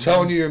 We're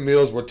telling you your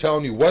meals. We're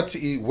telling you what to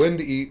eat, when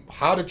to eat,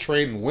 how to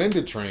train, and when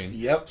to train.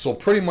 So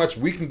pretty much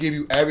we can give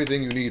you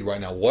everything you need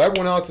right now. While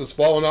everyone else is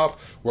falling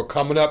off, we're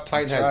coming up.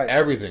 Titan has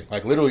everything,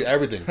 like literally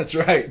everything. That's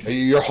right.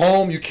 You're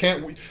home. You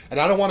can't. And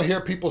I don't want to hear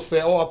people say,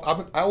 I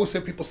always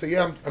hear people say,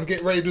 yeah, I'm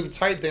getting ready to do the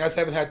Titan thing. I just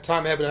haven't had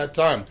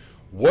time.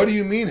 What do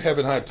you mean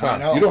haven't had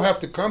time? You don't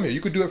have to come here.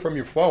 You could do it from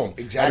your phone.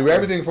 Exactly. I do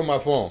everything from my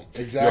phone.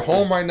 Exactly. You're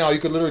home right now. You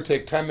could literally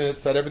take 10 minutes,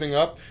 set everything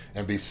up,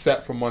 and be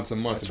set for months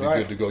and months and be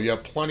good to go. You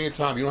have plenty of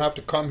time. You don't have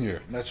to come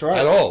here. That's right.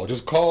 At all.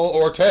 Just call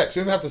or text.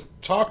 You don't have to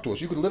talk to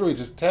us. You could literally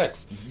just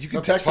text. You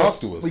can text us.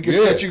 To us. We can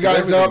set you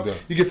guys up. Done.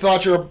 You can fill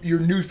out your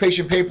new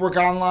patient paperwork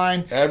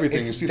online. Everything.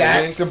 It's you see that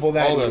the links, simple,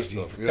 that all easy.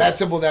 That stuff. That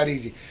simple, that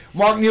easy.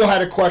 Mark Neal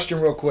had a question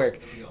real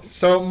quick.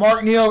 So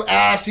Mark Neal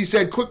asked, he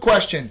said, quick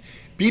question.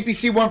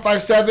 BPC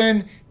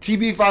 157,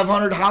 TB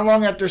 500, how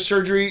long after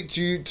surgery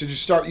to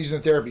start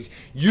using the therapies?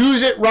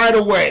 Use it right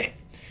away.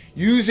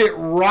 Use it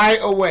right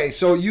away.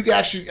 So you can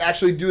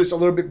actually do this a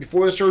little bit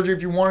before the surgery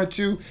if you wanted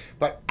to,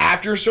 but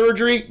after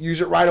surgery, use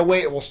it right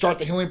away. It will start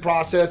the healing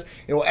process.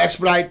 It will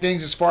expedite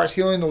things as far as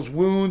healing those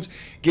wounds,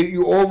 get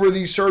you over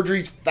these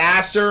surgeries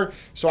faster.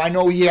 So I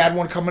know he had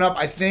one coming up,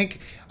 I think.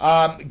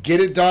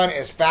 Get it done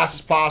as fast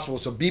as possible.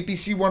 So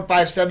BPC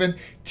 157,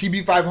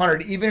 TB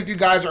 500. Even if you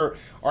guys are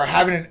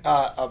having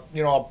a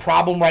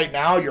problem right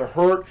now, you're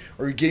hurt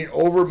or you're getting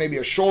over maybe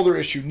a shoulder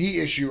issue, knee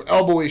issue,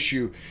 elbow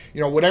issue,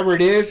 whatever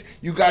it is,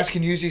 you guys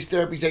can use these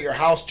therapies at your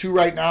house too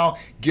right now.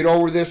 Get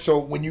over this so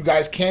when you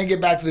guys can get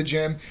back to the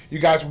gym, you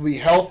guys will be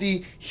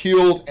healthy,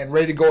 healed, and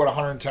ready to go at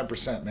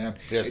 110%, man.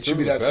 Yeah, it should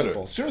be that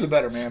simple. Sooner the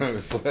better, man.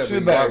 Sooner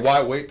the better.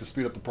 Why wait to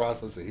speed up the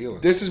process of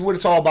healing? This is what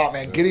it's all about,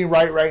 man. Getting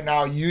right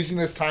now, using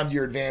this time to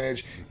your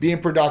advantage,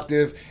 being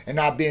productive, and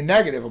not being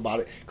negative about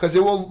it, because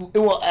it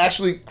will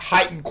actually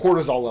heighten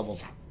cortisol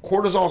levels.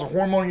 Cortisol is a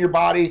hormone in your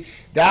body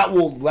that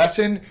will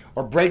lessen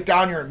or break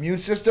down your immune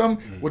system,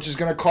 which is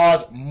going to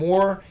cause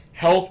more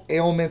health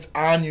ailments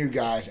on you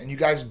guys, and you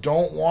guys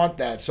don't want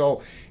that.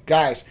 So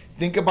guys,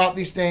 think about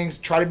these things.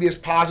 Try to be as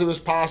positive as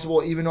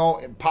possible, even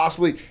though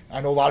possibly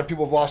I know a lot of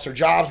people have lost their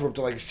jobs. We're up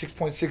to like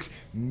 6.6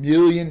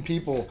 million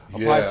people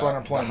applied for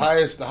unemployment.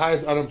 The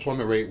highest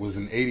unemployment rate was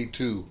in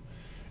 '82,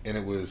 and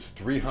it was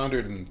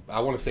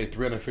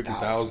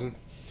 350,000.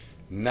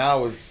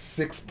 now is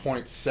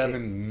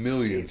 6.7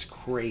 million. It's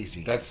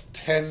crazy. That's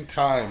 10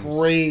 times.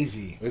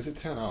 Crazy. Is it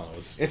 10? I don't know.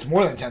 It's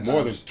more than 10 times.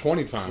 More than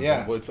 20 times.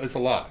 Yeah. It's a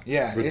lot.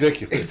 Yeah.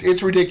 Ridiculous.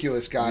 It's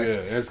ridiculous, guys.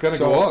 Yeah, and it's going to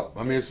go up.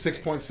 I mean, it's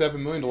 6.7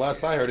 million. The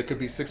last I heard, it could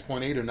be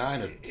 6.8 or 9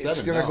 or 7.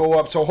 It's going to go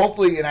up. So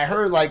hopefully, and I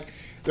heard like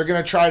they're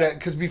going to try to,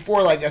 because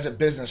before, like as a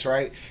business,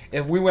 right?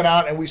 If we went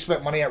out and we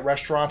spent money at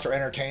restaurants or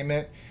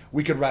entertainment,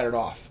 we could write it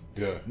off.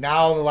 Yeah.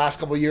 Now in the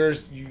last couple of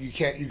years, you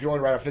can't. You can only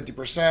write off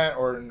 50%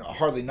 or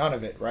hardly none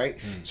of it, right?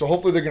 So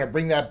hopefully they're going to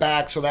bring that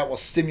back, so that will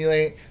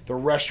stimulate the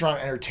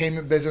restaurant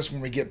entertainment business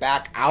when we get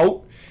back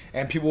out,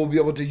 and people will be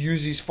able to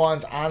use these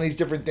funds on these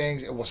different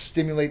things. It will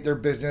stimulate their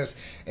business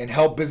and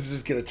help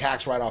businesses get a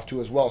tax write-off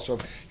too as well. So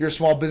if you're a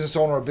small business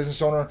owner or a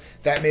business owner,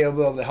 that may be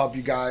able to help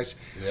you guys.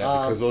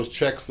 Yeah, because those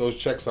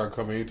checks aren't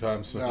coming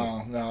anytime soon.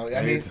 No.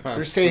 I mean,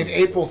 they're saying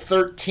April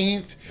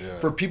 13th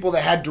for people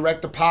that had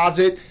direct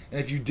deposit, and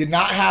if you did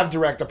not have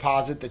direct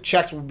deposit, the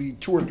checks will be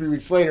 2 or 3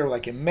 weeks later,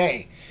 like in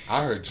May.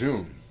 I heard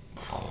June.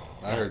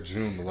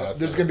 The last.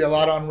 There's going to be a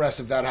lot of unrest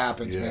if that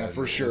happens, man,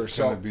 for sure.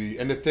 So,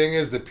 and the thing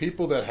is, the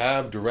people that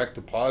have direct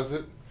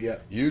deposit, yeah,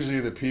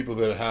 usually the people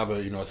that have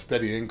a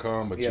steady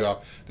income, a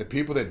job. The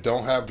people that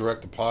don't have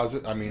direct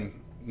deposit, I mean,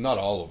 not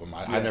all of them.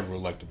 I never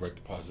really liked direct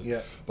deposit.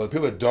 Yeah. But the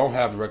people that don't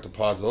have direct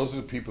deposit, those are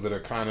the people that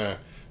are kind of,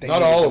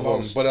 not all of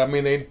them, but I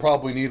mean, they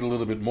probably need a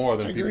little bit more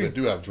than people that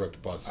do have direct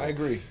deposit. So, I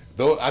agree.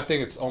 Though I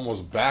think it's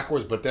almost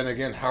backwards, but then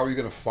again, how are you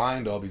going to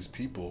find all these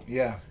people?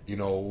 Yeah.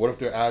 What if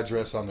their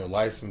address on their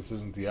license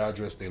isn't the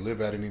address they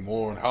live at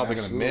anymore, and how they're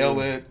going to mail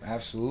it?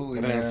 Absolutely.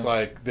 And then it's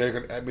like they're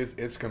going.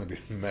 It's going to be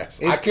a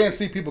mess. I can't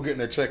see people getting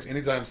their checks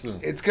anytime soon.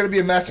 It's going to be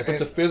a mess. If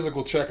it's a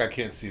physical check, I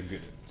can't see them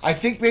getting it. I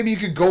think maybe you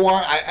could go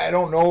on. I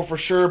don't know for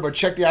sure, but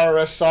check the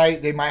IRS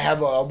site. They might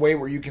have a way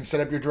where you can set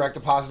up your direct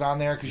deposit on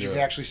there, because you can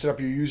actually set up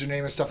your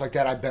username and stuff like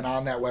that. I've been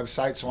on that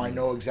website, so I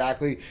know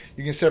exactly.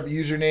 You can set up a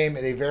username, and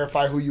they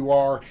verify who you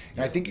are,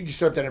 and I think you can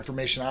set up that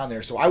information on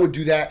there. So I would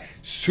do that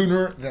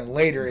sooner than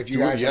later if you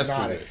guys have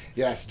not.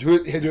 Yes, do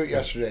it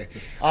yesterday.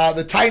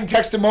 The Titan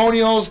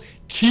testimonials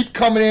keep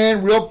coming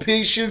in. Real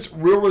patients,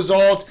 real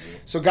results.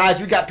 So guys,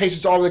 we got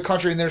patients all over the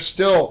country, and they're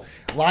still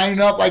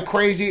lining up like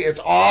crazy. It's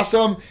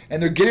awesome,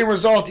 and they're getting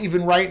results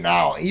even right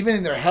now, even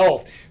in their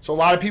health. So a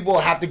lot of people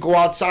have to go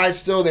outside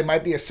still. They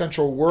might be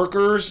essential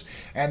workers,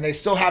 and they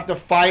still have to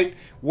fight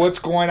what's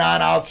going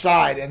on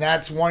outside, and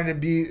that's wanting to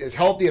be as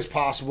healthy as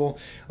possible.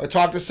 I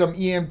talked to some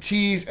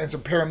EMTs and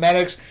some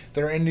paramedics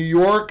that are in New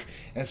York,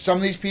 and some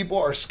of these people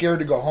are scared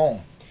to go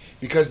home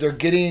because they're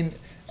getting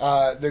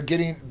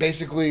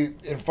basically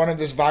in front of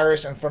this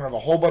virus, in front of a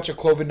whole bunch of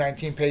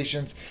COVID-19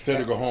 patients. Scared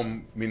to go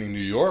home, meaning New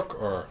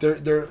York, or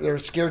they're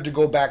scared to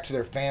go back to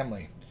their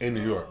family. In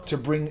New York. To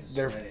bring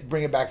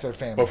it back to their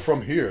family. But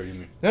from here, you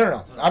mean?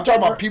 No. I'm talking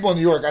about people in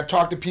New York. I've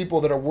talked to people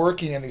that are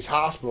working in these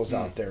hospitals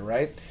out there,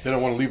 right? They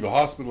don't want to leave the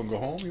hospital and go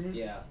home, you mean?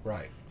 Yeah.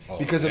 Right.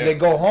 Because if they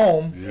go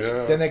home,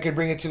 then they can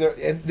bring it to their.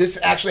 And this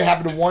actually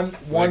happened to one.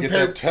 They get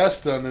their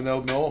test done, and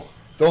they'll know.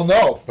 They'll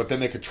know. But then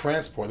they could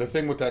transport. The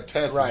thing with that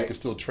test is you can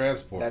still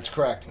transport. That's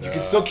correct. You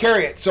can still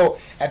carry it. So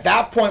at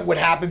that point, what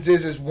happens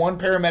is one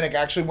paramedic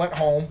actually went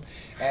home,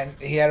 and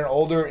he had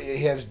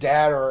his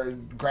dad or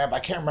grandpa, I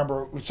can't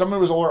remember, somebody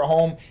was older at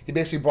home. He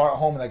basically brought it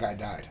home, and that guy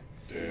died.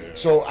 Damn.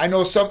 So I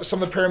know some of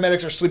the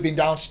paramedics are sleeping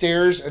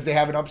downstairs if they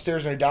have it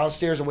upstairs, and they're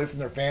downstairs away from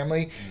their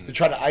family to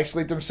try to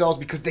isolate themselves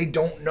because they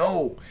don't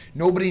know.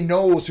 Nobody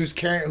knows who's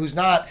carrying it, who's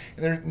not.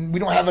 And we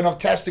don't have enough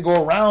tests to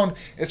go around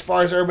as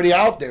far as everybody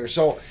out there.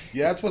 So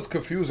yeah, that's what's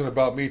confusing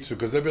about me too,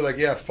 because they'll be like,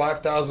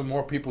 5,000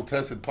 more people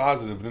tested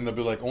positive, then they'll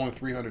be like, only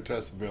 300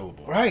 tests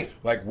available. Right.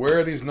 Like, where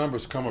are these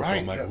numbers coming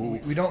from? Like, who?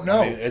 We don't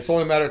know. I mean, it's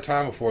only a matter of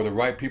time before the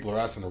right people are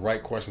asking the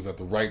right questions at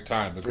the right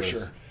time. Because, for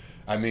sure.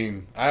 I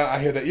mean, I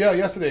hear that,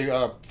 yesterday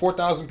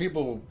 4,000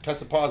 people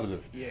tested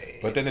positive. Yeah.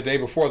 But then the day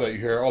before that you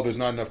hear, there's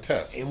not enough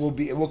tests. It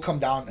will come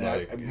down.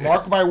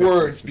 Mark my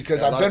words,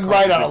 because I've been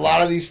right on a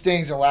lot of these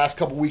things in the last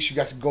couple of weeks. You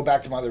guys can go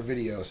back to my other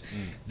videos.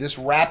 This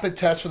rapid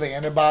test for the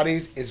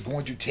antibodies is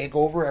going to take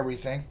over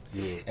everything.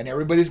 Yeah. And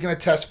everybody's going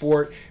to test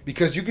for it,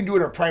 because you can do it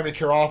in a primary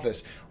care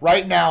office.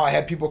 Right now, I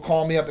had people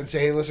call me up and say,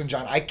 hey, listen,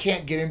 John, I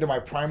can't get into my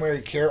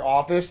primary care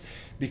office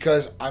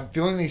because I'm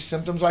feeling these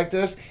symptoms like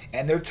this,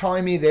 and they're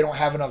telling me they don't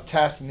have enough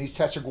tests, and these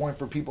tests are going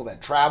for people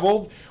that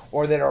traveled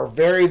or that are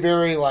very,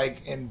 very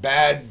in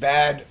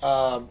bad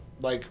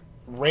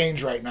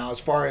range right now, as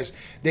far as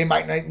they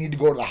might not need to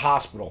go to the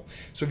hospital.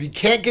 So if you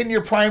can't get in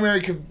your primary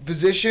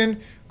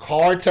physician,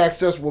 call or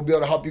text us. We'll be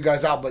able to help you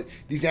guys out. But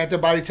these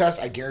antibody tests,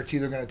 I guarantee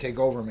they're going to take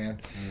over, man.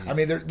 I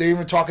mean, they're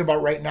even talking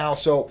about right now.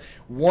 So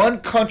one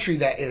country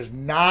that is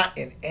not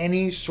in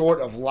any sort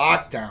of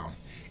lockdown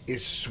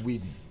is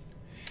Sweden.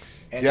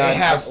 And they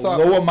have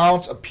low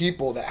amounts of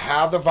people that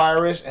have the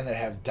virus and that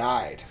have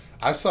died.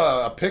 I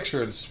saw a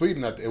picture in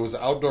Sweden that it was an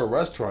outdoor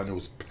restaurant. It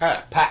was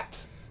packed.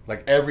 Packed.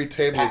 Like every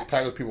table was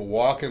packed with people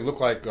walking. It looked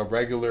like a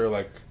regular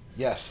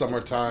Yes.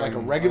 Summertime. Like a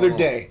regular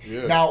day.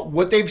 Yeah. Now,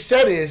 what they've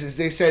said is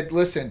they said,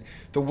 listen,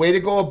 the way to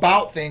go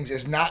about things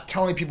is not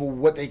telling people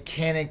what they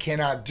can and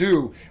cannot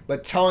do,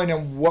 but telling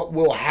them what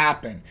will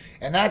happen.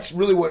 And that's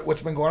really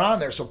what's been going on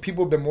there. So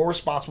people have been more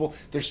responsible.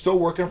 They're still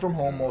working from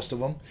home, most of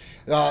them.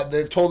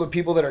 They've told the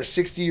people that are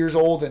 60 years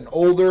old and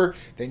older,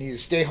 they need to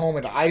stay home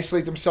and to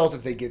isolate themselves.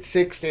 If they get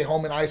sick, stay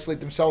home and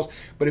isolate themselves.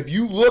 But if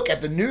you look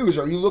at the news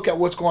or you look at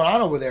what's going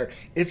on over there,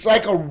 it's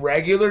like a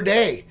regular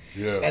day.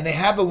 Yeah. And they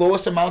have the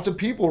lowest amounts of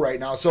people right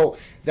now. So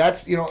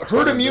that's,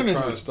 herd immunity. They're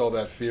trying to install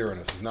that fear in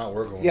us. It's not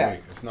working with Yeah. me.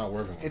 It's not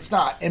working with me. It's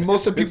not. And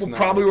most of the It's people not.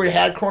 probably already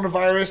had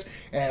coronavirus.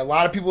 And a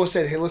lot of people have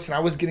said, hey, listen, I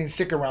was getting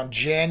sick around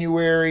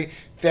January,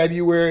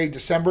 February,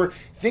 December.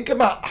 Think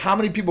about how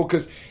many people,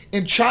 because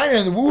in China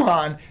and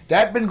Wuhan,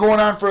 that had been going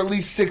on for at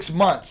least 6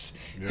 months.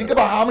 Yeah. Think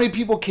about how many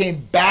people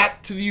came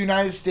back to the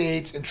United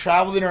States and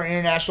traveled in our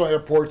international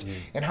airports,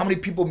 and how many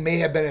people may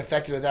have been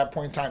infected at that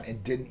point in time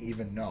and didn't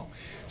even know.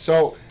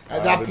 So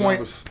at that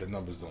point, the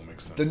numbers don't make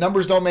sense. the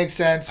numbers don't make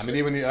sense. I mean,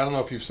 even I don't know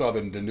if you saw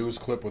the news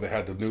clip where they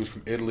had the news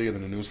from Italy and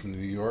then the news from New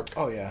York.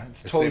 Oh, yeah.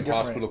 It's The totally same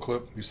different. hospital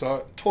clip. You saw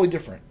it? Totally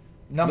different,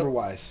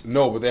 number-wise.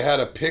 No, but they had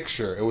a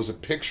picture. It was a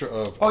picture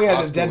of. Oh, yeah, the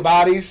hospital- dead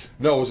bodies.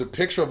 No, it was a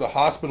picture of the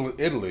hospital in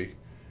Italy,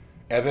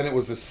 and then it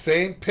was the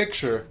same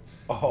picture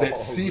that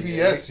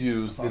CBS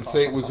used and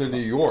say it was in New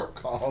York,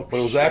 Oh, but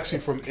it was actually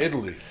from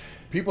Italy.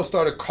 People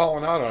started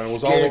calling out on it. It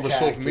was all Scare over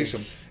social media.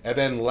 tactics. And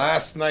then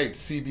last night,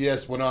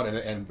 CBS went out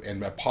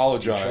and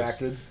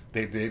apologized. Retracted.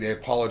 They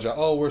apologized.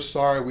 Oh, we're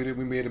sorry. We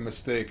made a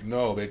mistake.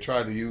 No, they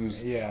tried to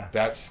use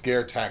that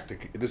scare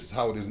tactic. This is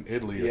how it is in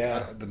Italy.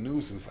 Yeah. The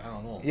news is, I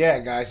don't know. Yeah,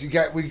 guys,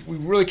 we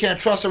really can't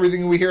trust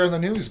everything we hear on the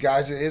news,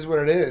 guys. It is what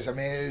it is. I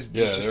mean, it just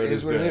there it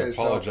is. what it There. is.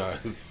 Apologize.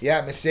 So,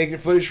 yeah, mistaken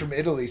footage from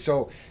Italy.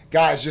 So,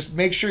 guys, just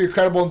make sure you're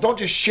credible and don't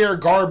just share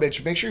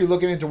garbage. Make sure you're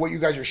looking into what you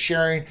guys are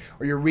sharing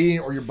or you're reading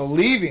or you're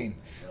believing.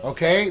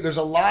 Okay, there's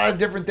a lot of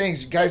different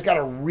things. You guys got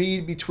to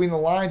read between the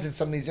lines in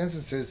some of these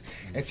instances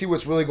and see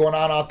what's really going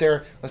on out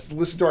there. Let's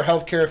listen to our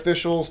healthcare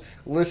officials,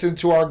 listen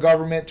to our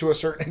government to a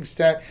certain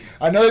extent.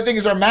 Another thing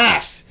is our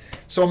masks.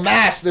 So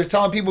masks, they're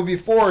telling people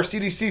before,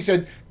 CDC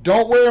said,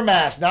 don't wear a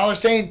mask. Now they're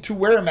saying to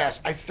wear a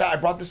mask. I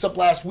brought this up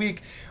last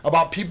week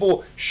about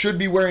people should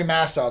be wearing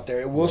masks out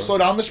there. It will slow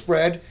down the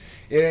spread.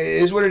 It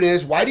is what it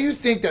is. Why do you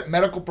think that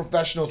medical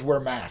professionals wear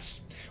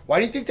masks? Why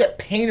do you think that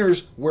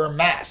painters wear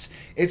masks?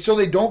 It's so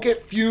they don't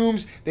get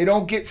fumes, they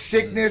don't get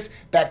sickness,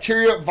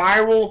 bacteria,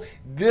 viral.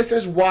 This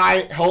is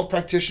why health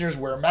practitioners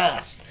wear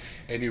masks.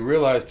 And you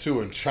realize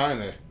too, in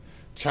China,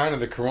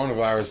 the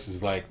coronavirus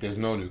is like there's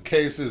no new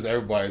cases.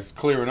 Everybody's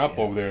clearing up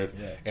over there,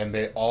 and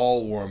they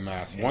all wore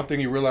masks. One thing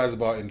you realize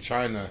about in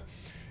China,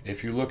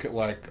 if you look at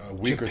like a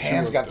week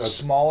Japan's or two, got the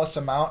smallest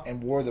amount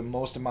and wore the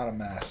most amount of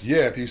masks.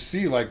 Yeah, if you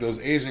see like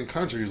those Asian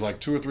countries, like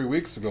 2 or 3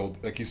 weeks ago,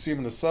 like you see them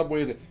in the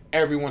subway, that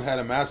everyone had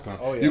a mask on.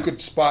 Oh, yeah. You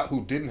could spot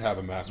who didn't have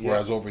a mask. Yeah.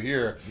 Whereas over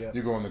here, Yeah.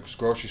 you go in the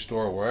grocery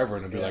store or wherever,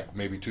 and it'd be Yeah. like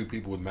maybe 2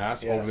 people with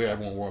masks. Yeah. Over there,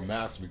 everyone wore a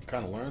mask. We can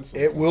kind of learn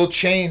something. It will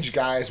change,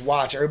 guys.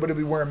 Watch. Everybody will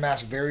be wearing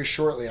masks very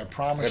shortly. I I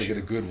promise got to you.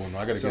 get a good one.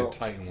 I got to get a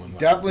Titan one.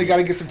 Definitely got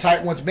to get some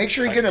tight ones. Make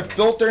sure you get a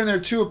filter in there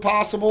too, if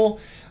possible.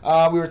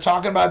 We were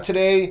talking about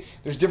today.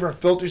 There's different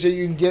filters that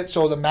you can get,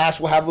 so the mask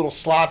will have little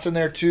slots in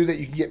there too that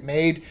you can get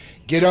made.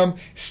 Get them.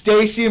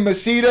 Stacy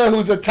Masita,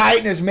 who's a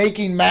Titan, is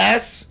making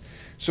masks,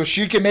 so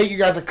she can make you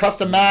guys a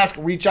custom mask.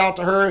 Reach out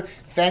to her,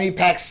 Fanny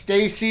Pack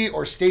Stacy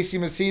or Stacy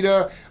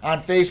Masita on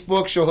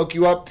Facebook. She'll hook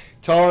you up.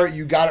 Tell her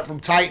you got it from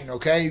Titan,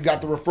 okay? You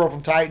got the referral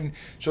from Titan.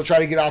 She'll try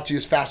to get out to you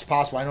as fast as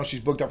possible. I know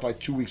she's booked up for like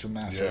 2 weeks with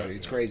masks already.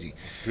 It's crazy.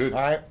 It's good.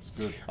 All right. It's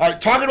good. All right,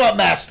 talking about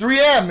masks,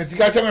 3M. If you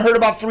guys haven't heard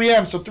about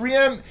 3M, so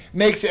 3M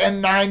makes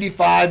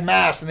N95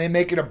 masks, and they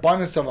make an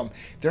abundance of them.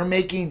 They're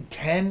making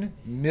 10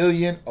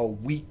 million a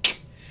week.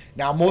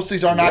 Now, most of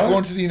these are not What?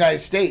 going to the United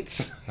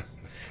States.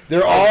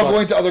 They're all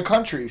going to other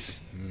countries.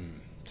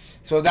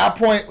 So at that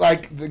point,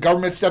 like, the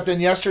government stepped in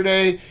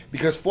yesterday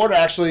because Florida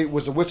actually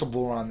was a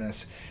whistleblower on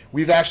this.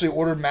 We've actually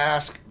ordered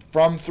masks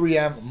from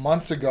 3M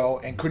months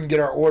ago and couldn't get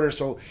our order,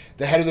 so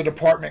the head of the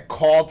department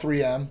called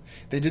 3M.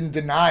 They didn't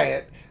deny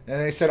it, and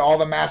they said all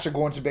the masks are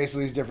going to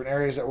basically these different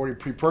areas that already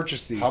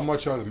pre-purchased these. How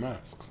much are the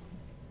masks?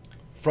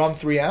 From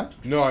 3M?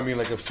 No, I mean,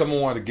 like, if someone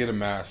wanted to get a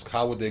mask,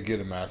 how would they get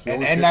a mask? We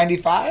And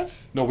always N95?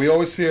 No, we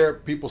always hear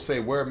people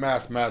say, wear a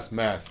mask, mask,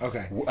 mask.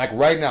 Okay. Like,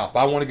 right now, if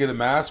I want to get a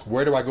mask,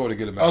 where do I go to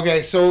get a mask?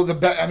 Okay, so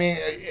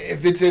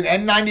if it's an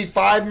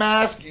N95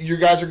 mask, you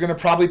guys are going to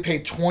probably pay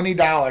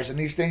 $20, and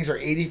these things are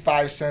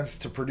 85 cents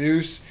to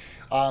produce.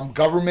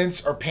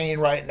 Governments are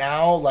paying right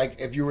now, like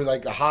if you were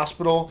like a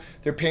hospital,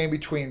 they're paying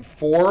between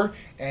 $4,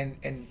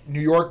 and New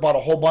York bought a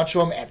whole bunch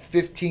of them at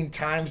 15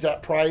 times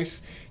that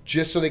price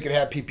just so they could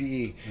have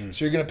PPE.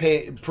 So you're going to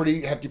pay a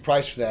pretty hefty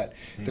price for that.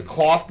 The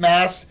cloth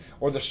masks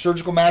or the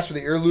surgical masks with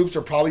the ear loops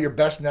are probably your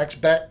best next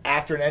bet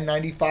after an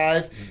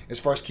N95 as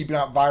far as keeping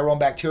out viral and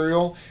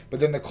bacterial. But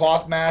then the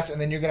cloth mask, and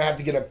then you're going to have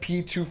to get a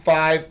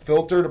P25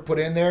 filter to put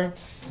in there.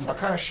 I'll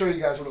kind of show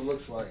you guys what it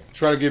looks like.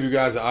 Try to give you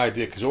guys an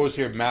idea, because you always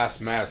hear mask,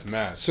 mask,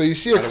 mask. So you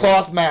see a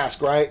cloth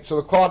mask, right? So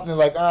the cloth, and they're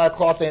like,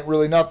 cloth ain't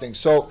really nothing.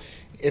 So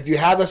if you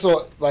have this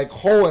little like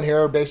hole in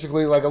here,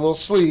 basically like a little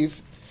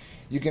sleeve,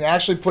 you can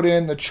actually put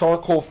in the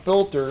charcoal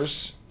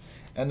filters,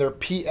 and they're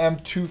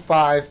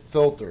PM25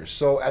 filters.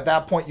 So at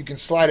that point, you can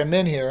slide them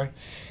in here,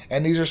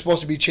 and these are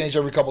supposed to be changed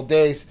every couple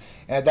days.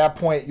 And at that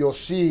point, you'll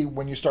see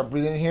when you start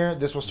breathing in here,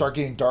 this will start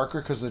getting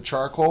darker because of the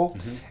charcoal,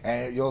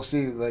 and you'll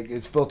see like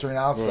it's filtering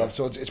out stuff.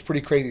 So it's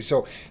pretty crazy.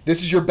 So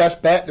this is your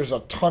best bet. There's a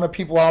ton of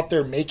people out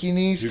there making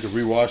these. You can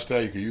rewash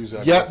that. You can use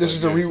that. Yep, this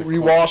is the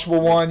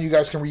rewashable one. You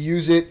guys can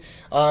reuse it.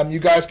 You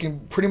guys can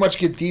pretty much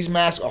get these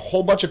masks. A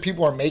whole bunch of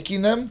people are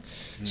making them.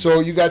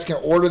 So you guys can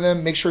order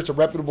them. Make sure it's a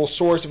reputable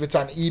source. If it's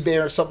on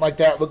eBay or something like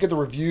that, look at the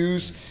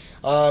reviews.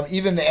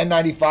 Even the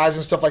N95s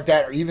and stuff like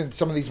that, or even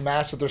some of these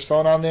masks that they're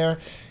selling on there,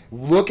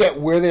 look at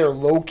where they're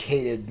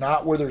located,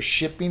 not where they're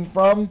shipping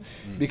from,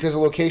 because the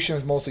location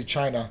is mostly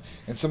China,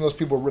 and some of those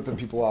people are ripping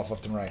people off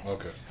left and right.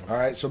 Okay. All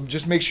right, so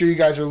just make sure you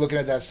guys are looking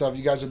at that stuff.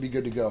 You guys will be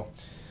good to go.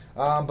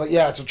 But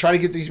yeah, so try to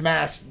get these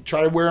masks.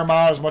 Try to wear them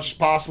out as much as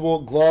possible.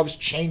 Gloves,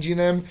 changing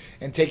them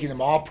and taking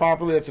them off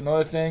properly. That's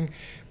another thing.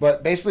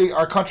 But basically,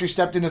 our country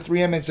stepped into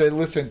 3M and said,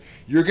 listen,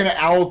 you're going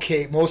to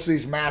allocate most of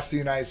these masks to the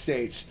United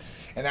States.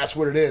 And that's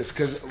what it is,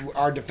 because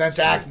our Defense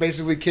Act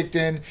basically kicked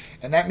in,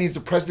 and that means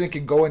the president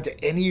can go into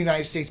any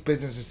United States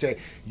business and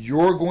say,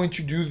 you're going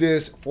to do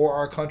this for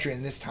our country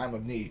in this time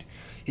of need.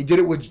 He did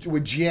it with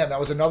GM. That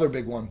was another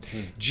big one.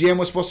 GM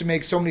was supposed to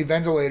make so many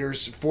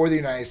ventilators for the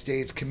United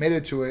States,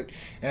 committed to it,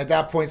 and at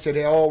that point said,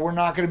 hey, we're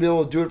not going to be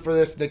able to do it for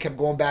this. They kept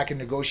going back in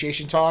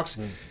negotiation talks.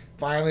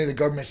 Finally, the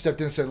government stepped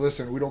in and said,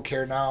 listen, we don't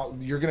care now.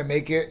 You're going to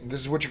make it.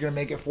 This is what you're going to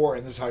make it for,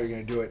 and this is how you're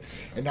going to do it.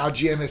 And now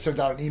GM has sent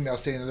out an email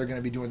saying that they're going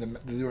to be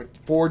doing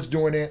Ford's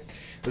doing it.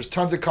 There's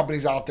tons of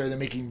companies out there that are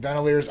making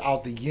ventilators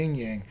out the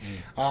yin-yang.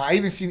 I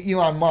even seen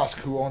Elon Musk,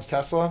 who owns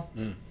Tesla.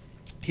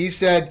 He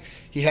said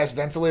he has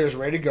ventilators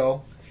ready to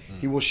go.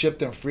 He will ship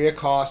them free of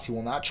cost. He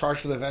will not charge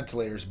for the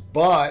ventilators.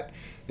 But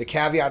the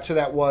caveat to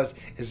that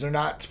is they're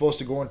not supposed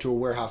to go into a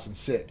warehouse and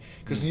sit.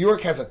 Because New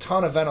York has a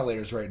ton of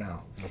ventilators right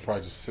now. They're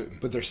probably just sitting.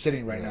 But they're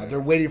sitting right now. They're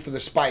waiting for the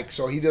spike.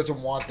 So he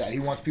doesn't want that. He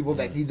wants people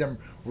that need them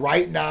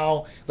right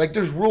now. Like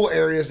there's rural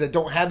areas that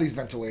don't have these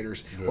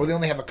ventilators. Or they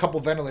only have a couple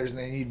ventilators and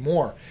they need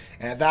more.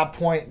 And at that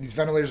point, these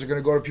ventilators are going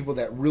to go to people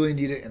that really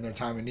need it in their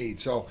time of need.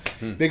 So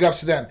big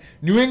ups to them.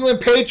 New England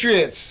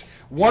Patriots.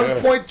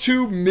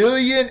 1.2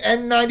 million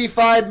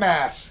N95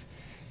 masks.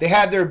 They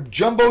had their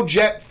jumbo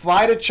jet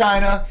fly to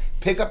China,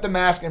 pick up the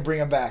mask, and bring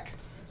them back.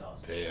 That's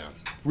awesome. Damn.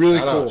 Really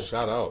cool.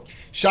 Shout out.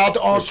 Shout out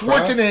to Arnold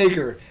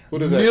Schwarzenegger.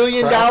 $1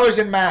 million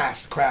in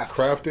masks.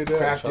 Crafted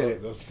that? Crafted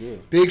it. That's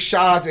good. Big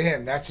shout out to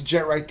him. That's the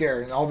jet right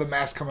there, and all the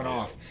masks coming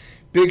off.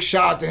 Big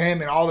shout out to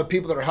him and all the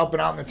people that are helping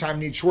out in their time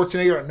of need.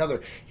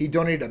 Schwarzenegger, he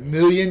donated $1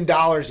 million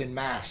in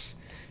masks.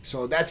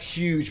 So that's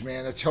huge,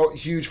 man. That's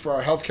huge for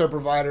our healthcare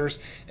providers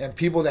and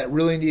people that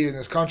really need it in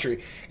this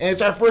country. And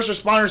it's our first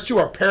responders, too,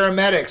 our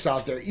paramedics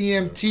out there,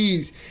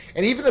 EMTs,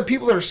 and even the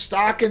people that are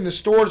stocking the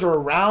stores or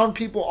around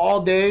people all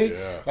day,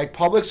 like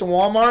Publix and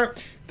Walmart.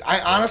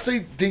 I honestly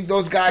think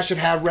those guys should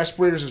have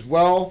respirators as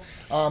well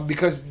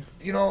because,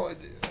 Yeah,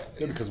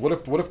 because what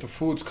if the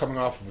food's coming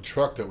off of a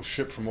truck that was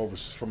shipped from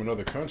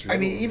another country? I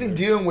mean, even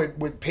dealing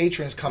with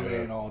patrons coming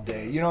in all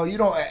day.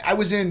 I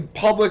was in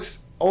Publix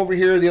over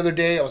here the other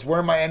day. I was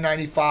wearing my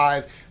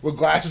N95 with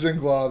glasses and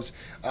gloves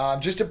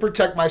just to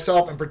protect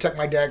myself and protect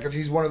my dad because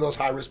he's one of those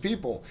high-risk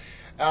people.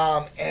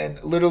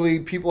 And literally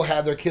people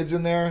had their kids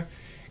in there.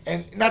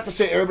 And not to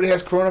say everybody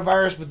has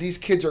coronavirus, but these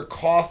kids are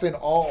coughing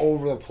all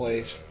over the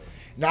place,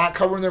 not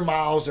covering their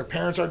mouths. Their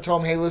parents are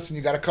telling them, hey, listen,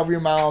 you got to cover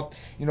your mouth.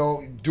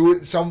 Do it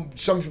in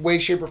some way,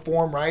 shape, or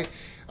form, right?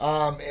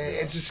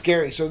 It's just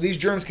scary. So these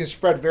germs can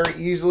spread very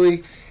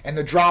easily, and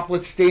the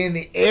droplets stay in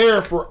the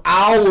air for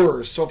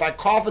hours. So if I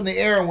cough in the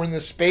air and we're in the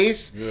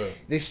space,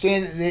 they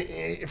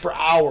stay for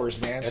hours,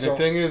 man. And the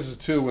thing is,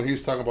 too, when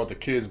he's talking about the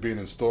kids being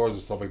in stores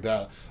and stuff like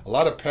that, a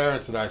lot of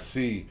parents that I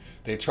see,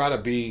 they try to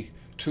be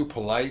too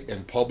polite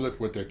in public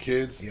with their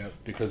kids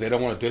because they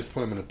don't want to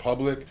discipline them in the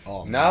public.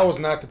 Now is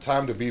not the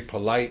time to be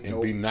polite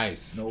and be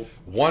nice.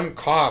 One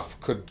cough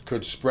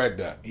could spread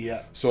that.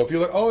 So if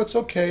you're like, oh, it's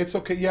okay.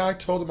 Yeah, I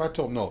told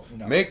him. No.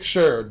 Make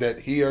sure that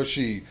he or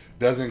she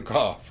doesn't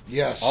cough.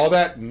 All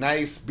that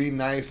nice, be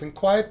nice and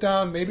quiet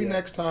down. Maybe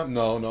next time.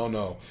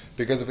 No.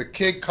 Because if a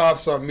kid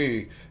coughs on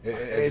me,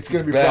 it's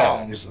going to be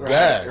bad. It's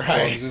bad. Right. So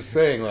I'm just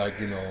saying,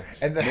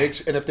 and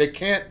if they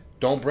can't,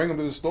 don't bring them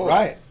to the store.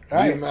 Right.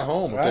 Leave them at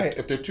home.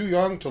 If they're too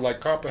young to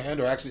comprehend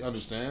or actually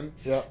understand,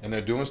 and they're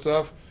doing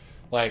stuff,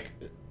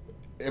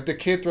 if the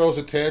kid throws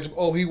a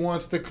tantrum, he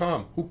wants to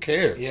come. Who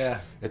cares?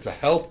 It's a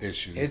health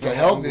issue. It's a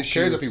health issue.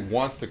 Who cares if he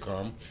wants to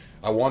come?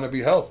 I want to be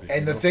healthy.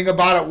 And the thing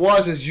about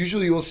it is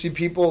usually you'll see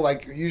people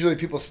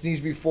people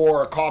sneeze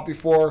before or cough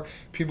before.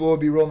 People will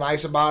be real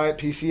nice about it,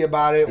 PC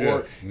about it.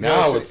 Or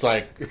now it's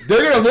like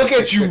they're gonna look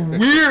at you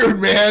weird,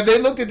 man. They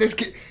looked at this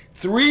kid.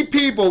 3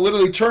 people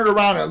literally turned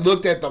around and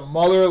looked at the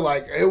mother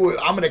like it was.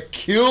 I'm gonna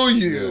kill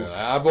you.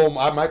 Yeah,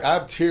 I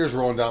have tears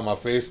rolling down my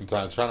face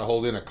sometimes trying to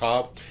hold in a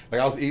cob. Like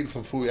I was eating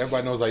some food.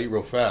 Everybody knows I eat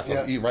real fast.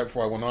 I was eating right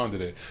before I went on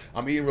today.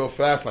 I'm eating real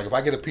fast. Like if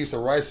I get a piece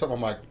of rice, something,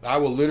 I'm like, I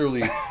will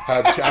literally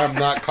have. I'm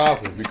not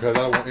coughing because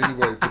I don't want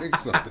anybody to think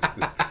something.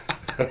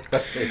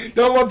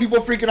 Don't want people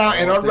freaking out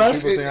and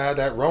arrest. People think I had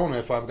that Rona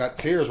if I've got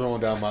tears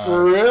rolling down my eyes.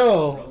 For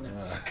real.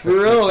 For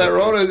real, that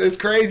Rona is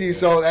crazy.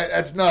 So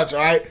that's nuts, all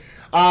right?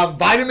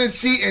 Vitamin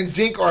C and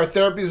zinc are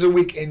therapies of the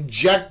week.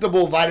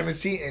 Injectable vitamin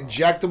C,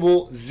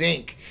 injectable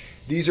zinc.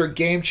 These are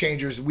game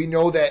changers. We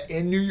know that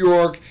in New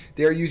York,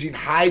 they're using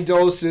high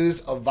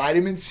doses of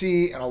vitamin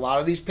C in a lot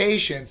of these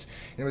patients.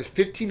 And it was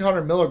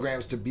 1,500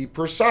 milligrams to be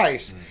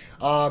precise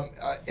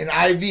in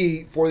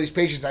IV for these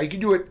patients. Now, you can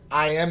do it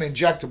IM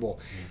injectable.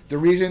 The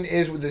reason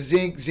is with the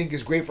zinc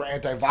is great for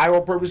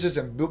antiviral purposes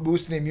and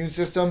boosting the immune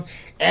system.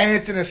 And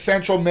it's an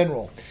essential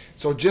mineral.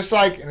 So just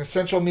like an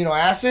essential amino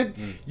acid,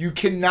 you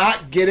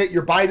cannot get it.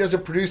 Your body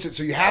doesn't produce it.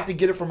 So you have to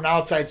get it from an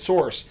outside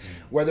source,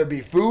 whether it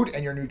be food,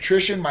 and your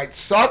nutrition might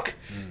suck.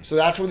 So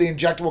that's where the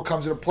injectable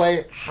comes into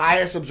play.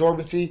 Highest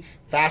absorbency,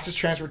 fastest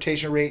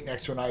transportation rate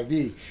next to an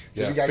IV.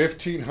 So yeah, you guys,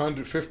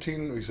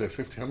 15, we said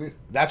 15, how many?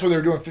 that's what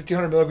they're doing,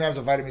 1,500 milligrams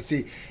of vitamin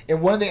C.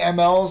 In one of the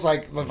mLs,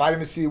 like the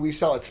vitamin C we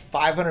sell, it's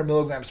 500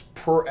 milligrams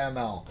per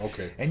ml.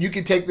 Okay. And you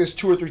can take this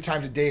 2 or 3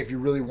 times a day if you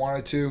really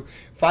wanted to.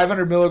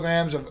 500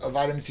 milligrams of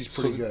vitamin C is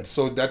pretty good.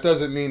 So that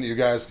doesn't mean that you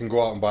guys can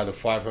go out and buy the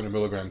 500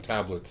 milligram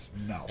tablets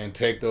and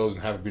take those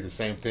and have it be the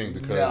same thing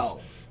because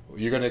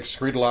you're going to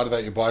excrete a lot of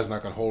that. Your body's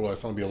not going to hold it.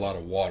 It's going to be a lot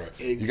of water.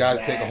 Exactly. You guys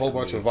take a whole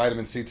bunch of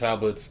vitamin C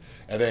tablets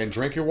and then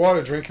drink your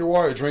water, then you're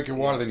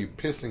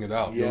pissing it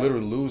out. You're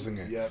literally losing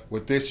it.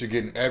 With this, you're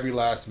getting every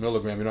last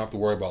milligram. You don't have to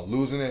worry about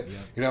losing it. You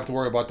don't have to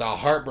worry about the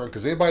heartburn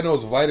because anybody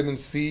knows vitamin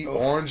C,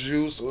 orange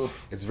juice,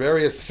 it's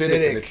very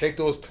acidic. And to take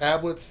those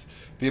tablets,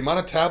 the amount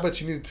of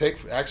tablets you need to take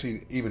for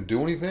actually even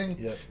do anything,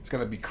 it's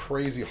going to be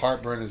crazy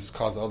heartburn and it's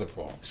cause other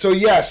problems. So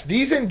yes,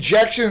 these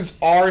injections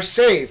are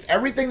safe.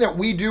 Everything that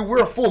we do,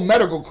 we're a full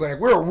medical clinic.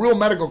 We're a real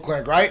medical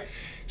clinic, right?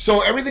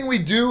 So everything we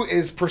do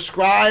is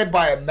prescribed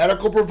by a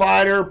medical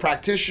provider,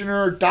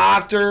 practitioner,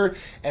 doctor,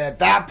 and at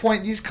that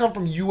point, these come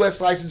from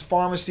U.S. licensed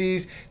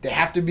pharmacies. They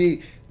have to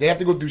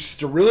go through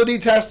sterility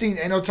testing,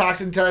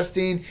 endotoxin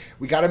testing.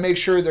 We got to make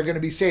sure they're going to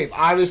be safe.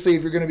 Obviously,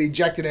 if you're going to be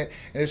injecting it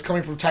and it's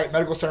coming from Titan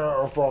Medical Center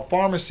or for a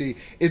pharmacy,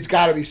 it's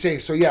got to be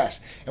safe. So yes,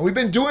 and we've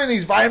been doing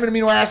these vitamin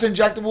amino acid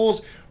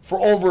injectables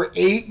for over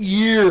 8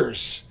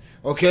 years.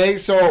 Okay,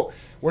 so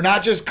we're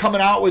not just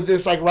coming out with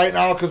this like right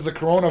now because of the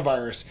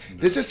coronavirus.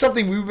 This is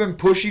something we've been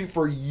pushing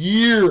for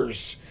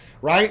years.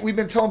 Right? We've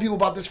been telling people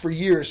about this for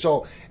years.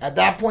 So at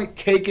that point,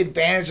 take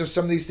advantage of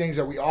some of these things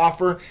that we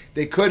offer.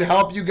 They could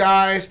help you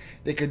guys.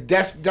 They could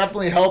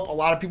definitely help a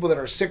lot of people that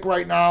are sick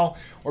right now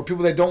or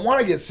people that don't want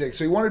to get sick.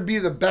 So you want to be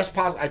the best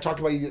possible. I talked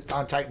about you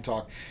on Titan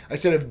Talk. I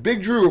said, if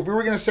Big Drew, if we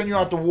were going to send you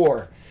out to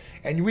war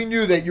and we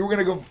knew that you were going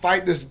to go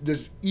fight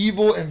this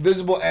evil,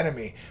 invisible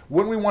enemy,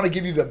 wouldn't we want to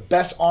give you the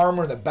best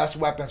armor and the best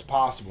weapons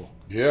possible?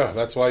 Yeah,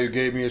 that's why you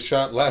gave me a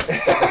shot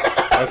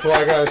that's why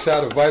I got a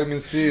shot of vitamin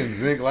C and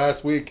zinc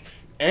last week.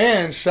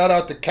 And shout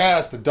out to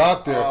Cass, the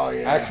doctor.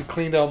 Actually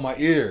cleaned out my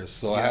ears.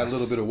 So I had a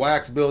little bit of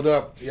wax build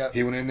up.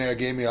 He went in there,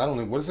 gave me, I don't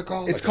know, what is it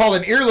called? It's called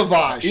an ear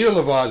lavage. Ear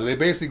lavage. They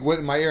basically went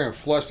in my ear and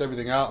flushed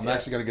everything out. I'm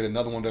actually going to get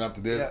another one done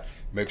after this.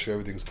 Make sure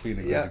everything's clean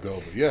and good to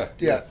go.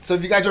 But So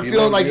if you guys are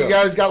feeling like you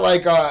guys got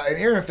like an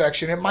ear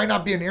infection, it might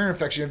not be an ear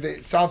infection. If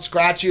it sounds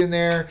scratchy in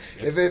there,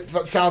 if it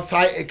sounds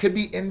tight, it could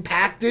be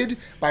impacted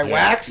by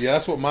wax. Yeah,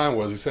 that's what mine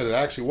was. He said it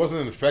actually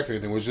wasn't an infect or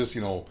anything. It was just,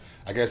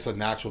 I guess a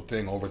natural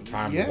thing over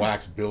time. The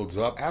wax builds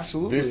up.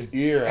 Absolutely. This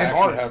ear,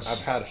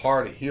 I've had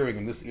hard hearing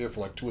in this ear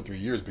for like 2 or 3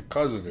 years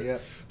because of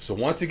it. So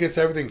once he gets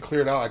everything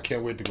cleared out, I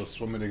can't wait to go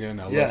swimming again.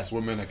 I love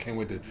swimming. I can't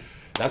wait to.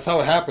 That's how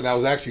it happened. I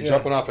was actually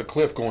jumping off a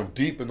cliff, going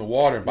deep in the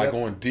water, and by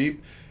going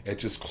deep, it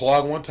just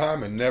clogged one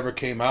time and never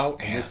came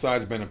out. And this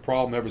side's been a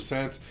problem ever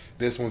since.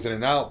 This one's in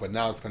and out, but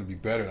now it's going to be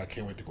better, and I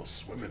can't wait to go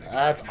swimming again.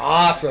 That's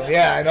awesome.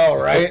 Yeah, I know,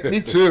 right?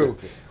 Me too.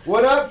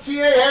 What up,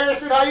 T.A.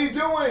 Harrison? How you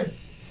doing?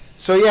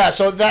 So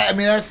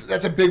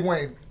that's a big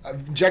win.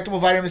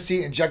 Injectable vitamin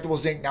C, injectable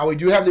zinc. Now we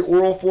do have the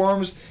oral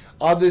forms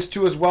of this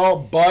too as well,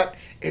 but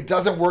it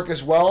doesn't work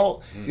as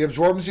well. The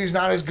absorbency is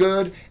not as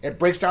good. It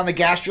breaks down the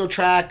gastro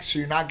tract, so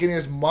you're not getting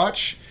as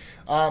much.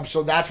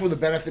 So that's where the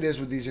benefit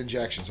is with these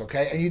injections,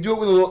 okay? And you do it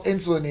with a little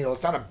insulin needle.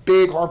 It's not a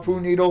big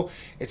harpoon needle.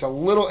 It's a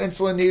little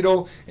insulin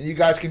needle, and you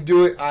guys can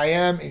do it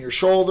IM in your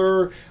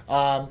shoulder.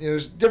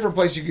 There's different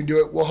places you can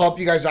do it. We'll help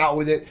you guys out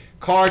with it.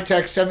 Call or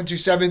text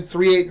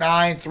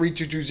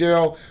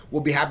 727-389-3220.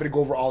 We'll be happy to go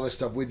over all this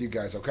stuff with you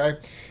guys, okay?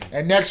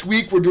 And next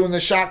week, we're doing the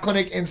shot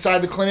clinic inside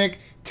the clinic.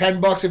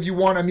 $10 if you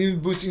want a immune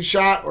boosting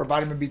shot or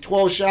vitamin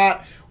B12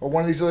 shot or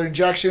one of these other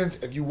injections.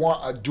 If you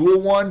want a dual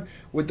one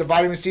with the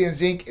vitamin C and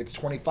zinc, it's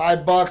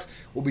 $25.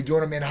 We'll be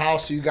doing them in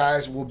house, so you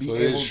guys will be able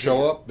to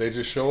show up. They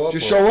just show up.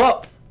 Just show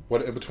up.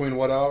 What between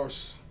what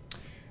hours?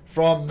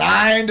 From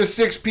 9 to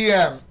 6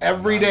 p.m.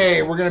 every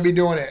day. We're going to be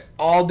doing it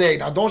all day.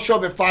 Now, don't show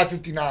up at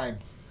 5:59.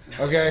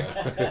 Okay?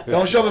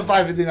 Don't show up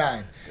at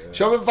 5:59.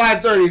 Show up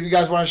at 5:30 if you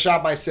guys want to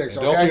shop by 6.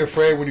 And okay? don't be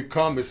afraid when you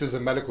come. This is a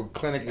medical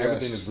clinic. Yes.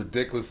 Everything is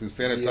ridiculously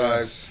sanitized.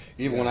 Yes.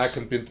 Even when I Yes.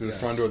 come into the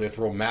front door, they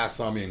throw masks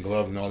on me and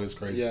gloves and all this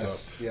crazy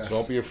Yes. stuff. Yes. So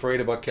don't be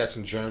afraid about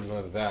catching germs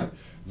or that.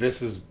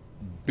 This is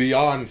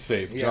beyond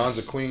safe. Yes. John's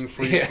a clean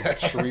freak. Yeah.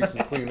 Sharice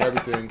is clean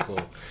everything. So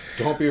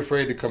don't be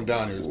afraid to come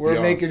down here. It's We're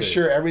beyond making safe.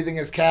 sure everything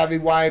is cavity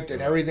wiped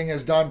and everything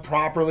is done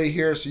properly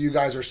here so you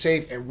guys are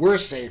safe and we're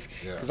safe.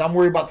 Yeah. Because I'm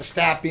worried about the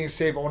staff being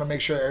safe. I want to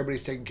make sure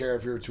everybody's taken care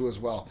of here too as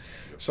well.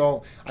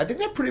 So I think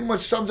that pretty much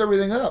sums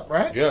everything up,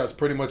 right? Yeah, that's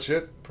pretty much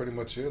it. Pretty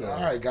much it.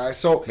 All right, guys.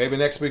 So, Maybe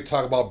next week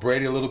talk about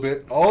Brady a little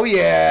bit. oh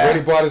yeah.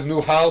 Brady bought his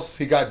new house.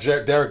 He got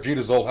Derek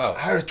Jeter's old house.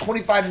 I heard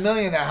 25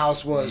 million that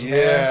house was, man.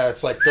 Yeah,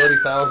 it's like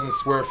 30,000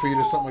 square feet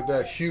or something like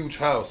that. Huge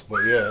house,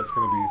 but yeah, it's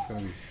gonna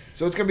be.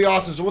 So it's gonna be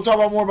awesome. So we'll talk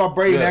about more about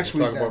Brady Yeah, next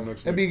we'll week. talk about Then. him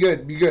next It'd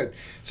week. be good.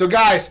 So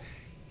guys,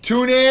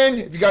 tune in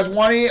if you guys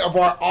want any of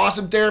our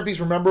awesome therapies.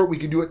 Remember, we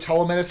can do it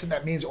telemedicine.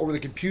 That means over the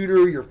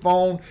computer, your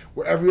phone,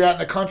 wherever you're at in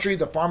the country.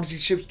 The pharmacy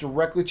ships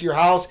directly to your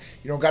house.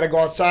 You don't got to go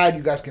outside.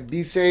 You guys can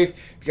be safe.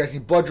 If you guys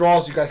need blood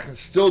draws, you guys can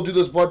still do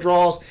those blood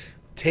draws.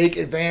 Take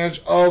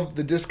advantage of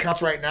the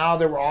discounts right now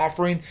that we're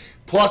offering.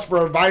 Plus, for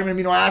our vitamin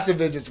amino acid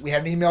visits, we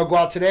had an email go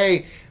out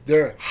today.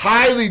 They're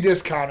highly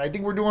discounted. I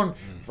think we're doing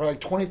for like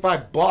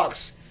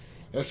 $25.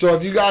 And so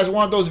if you guys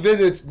want those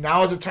visits,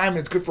 now is the time, and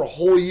it's good for a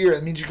whole year.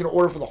 That means you can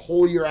order for the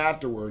whole year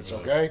afterwards,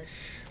 okay?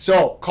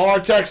 So call or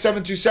text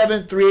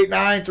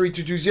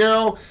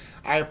 727-389-3220.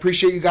 I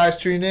appreciate you guys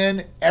tuning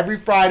in every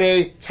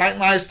Friday. Titan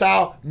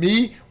Lifestyle,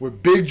 me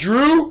with Big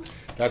Drew.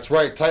 That's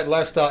right. Tight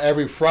Lifestyle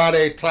every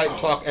Friday. Tight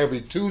Talk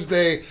every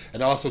Tuesday,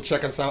 and also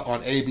check us out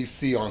on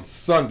ABC on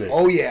Sunday.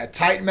 Oh, yeah.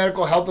 Titan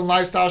Medical Health and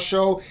Lifestyle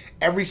Show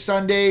every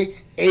Sunday,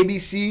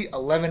 ABC,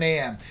 11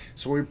 a.m.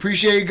 So we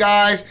appreciate you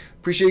guys.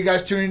 Appreciate you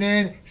guys tuning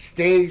in.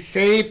 Stay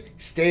safe.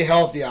 Stay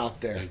healthy out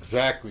there.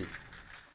 Exactly.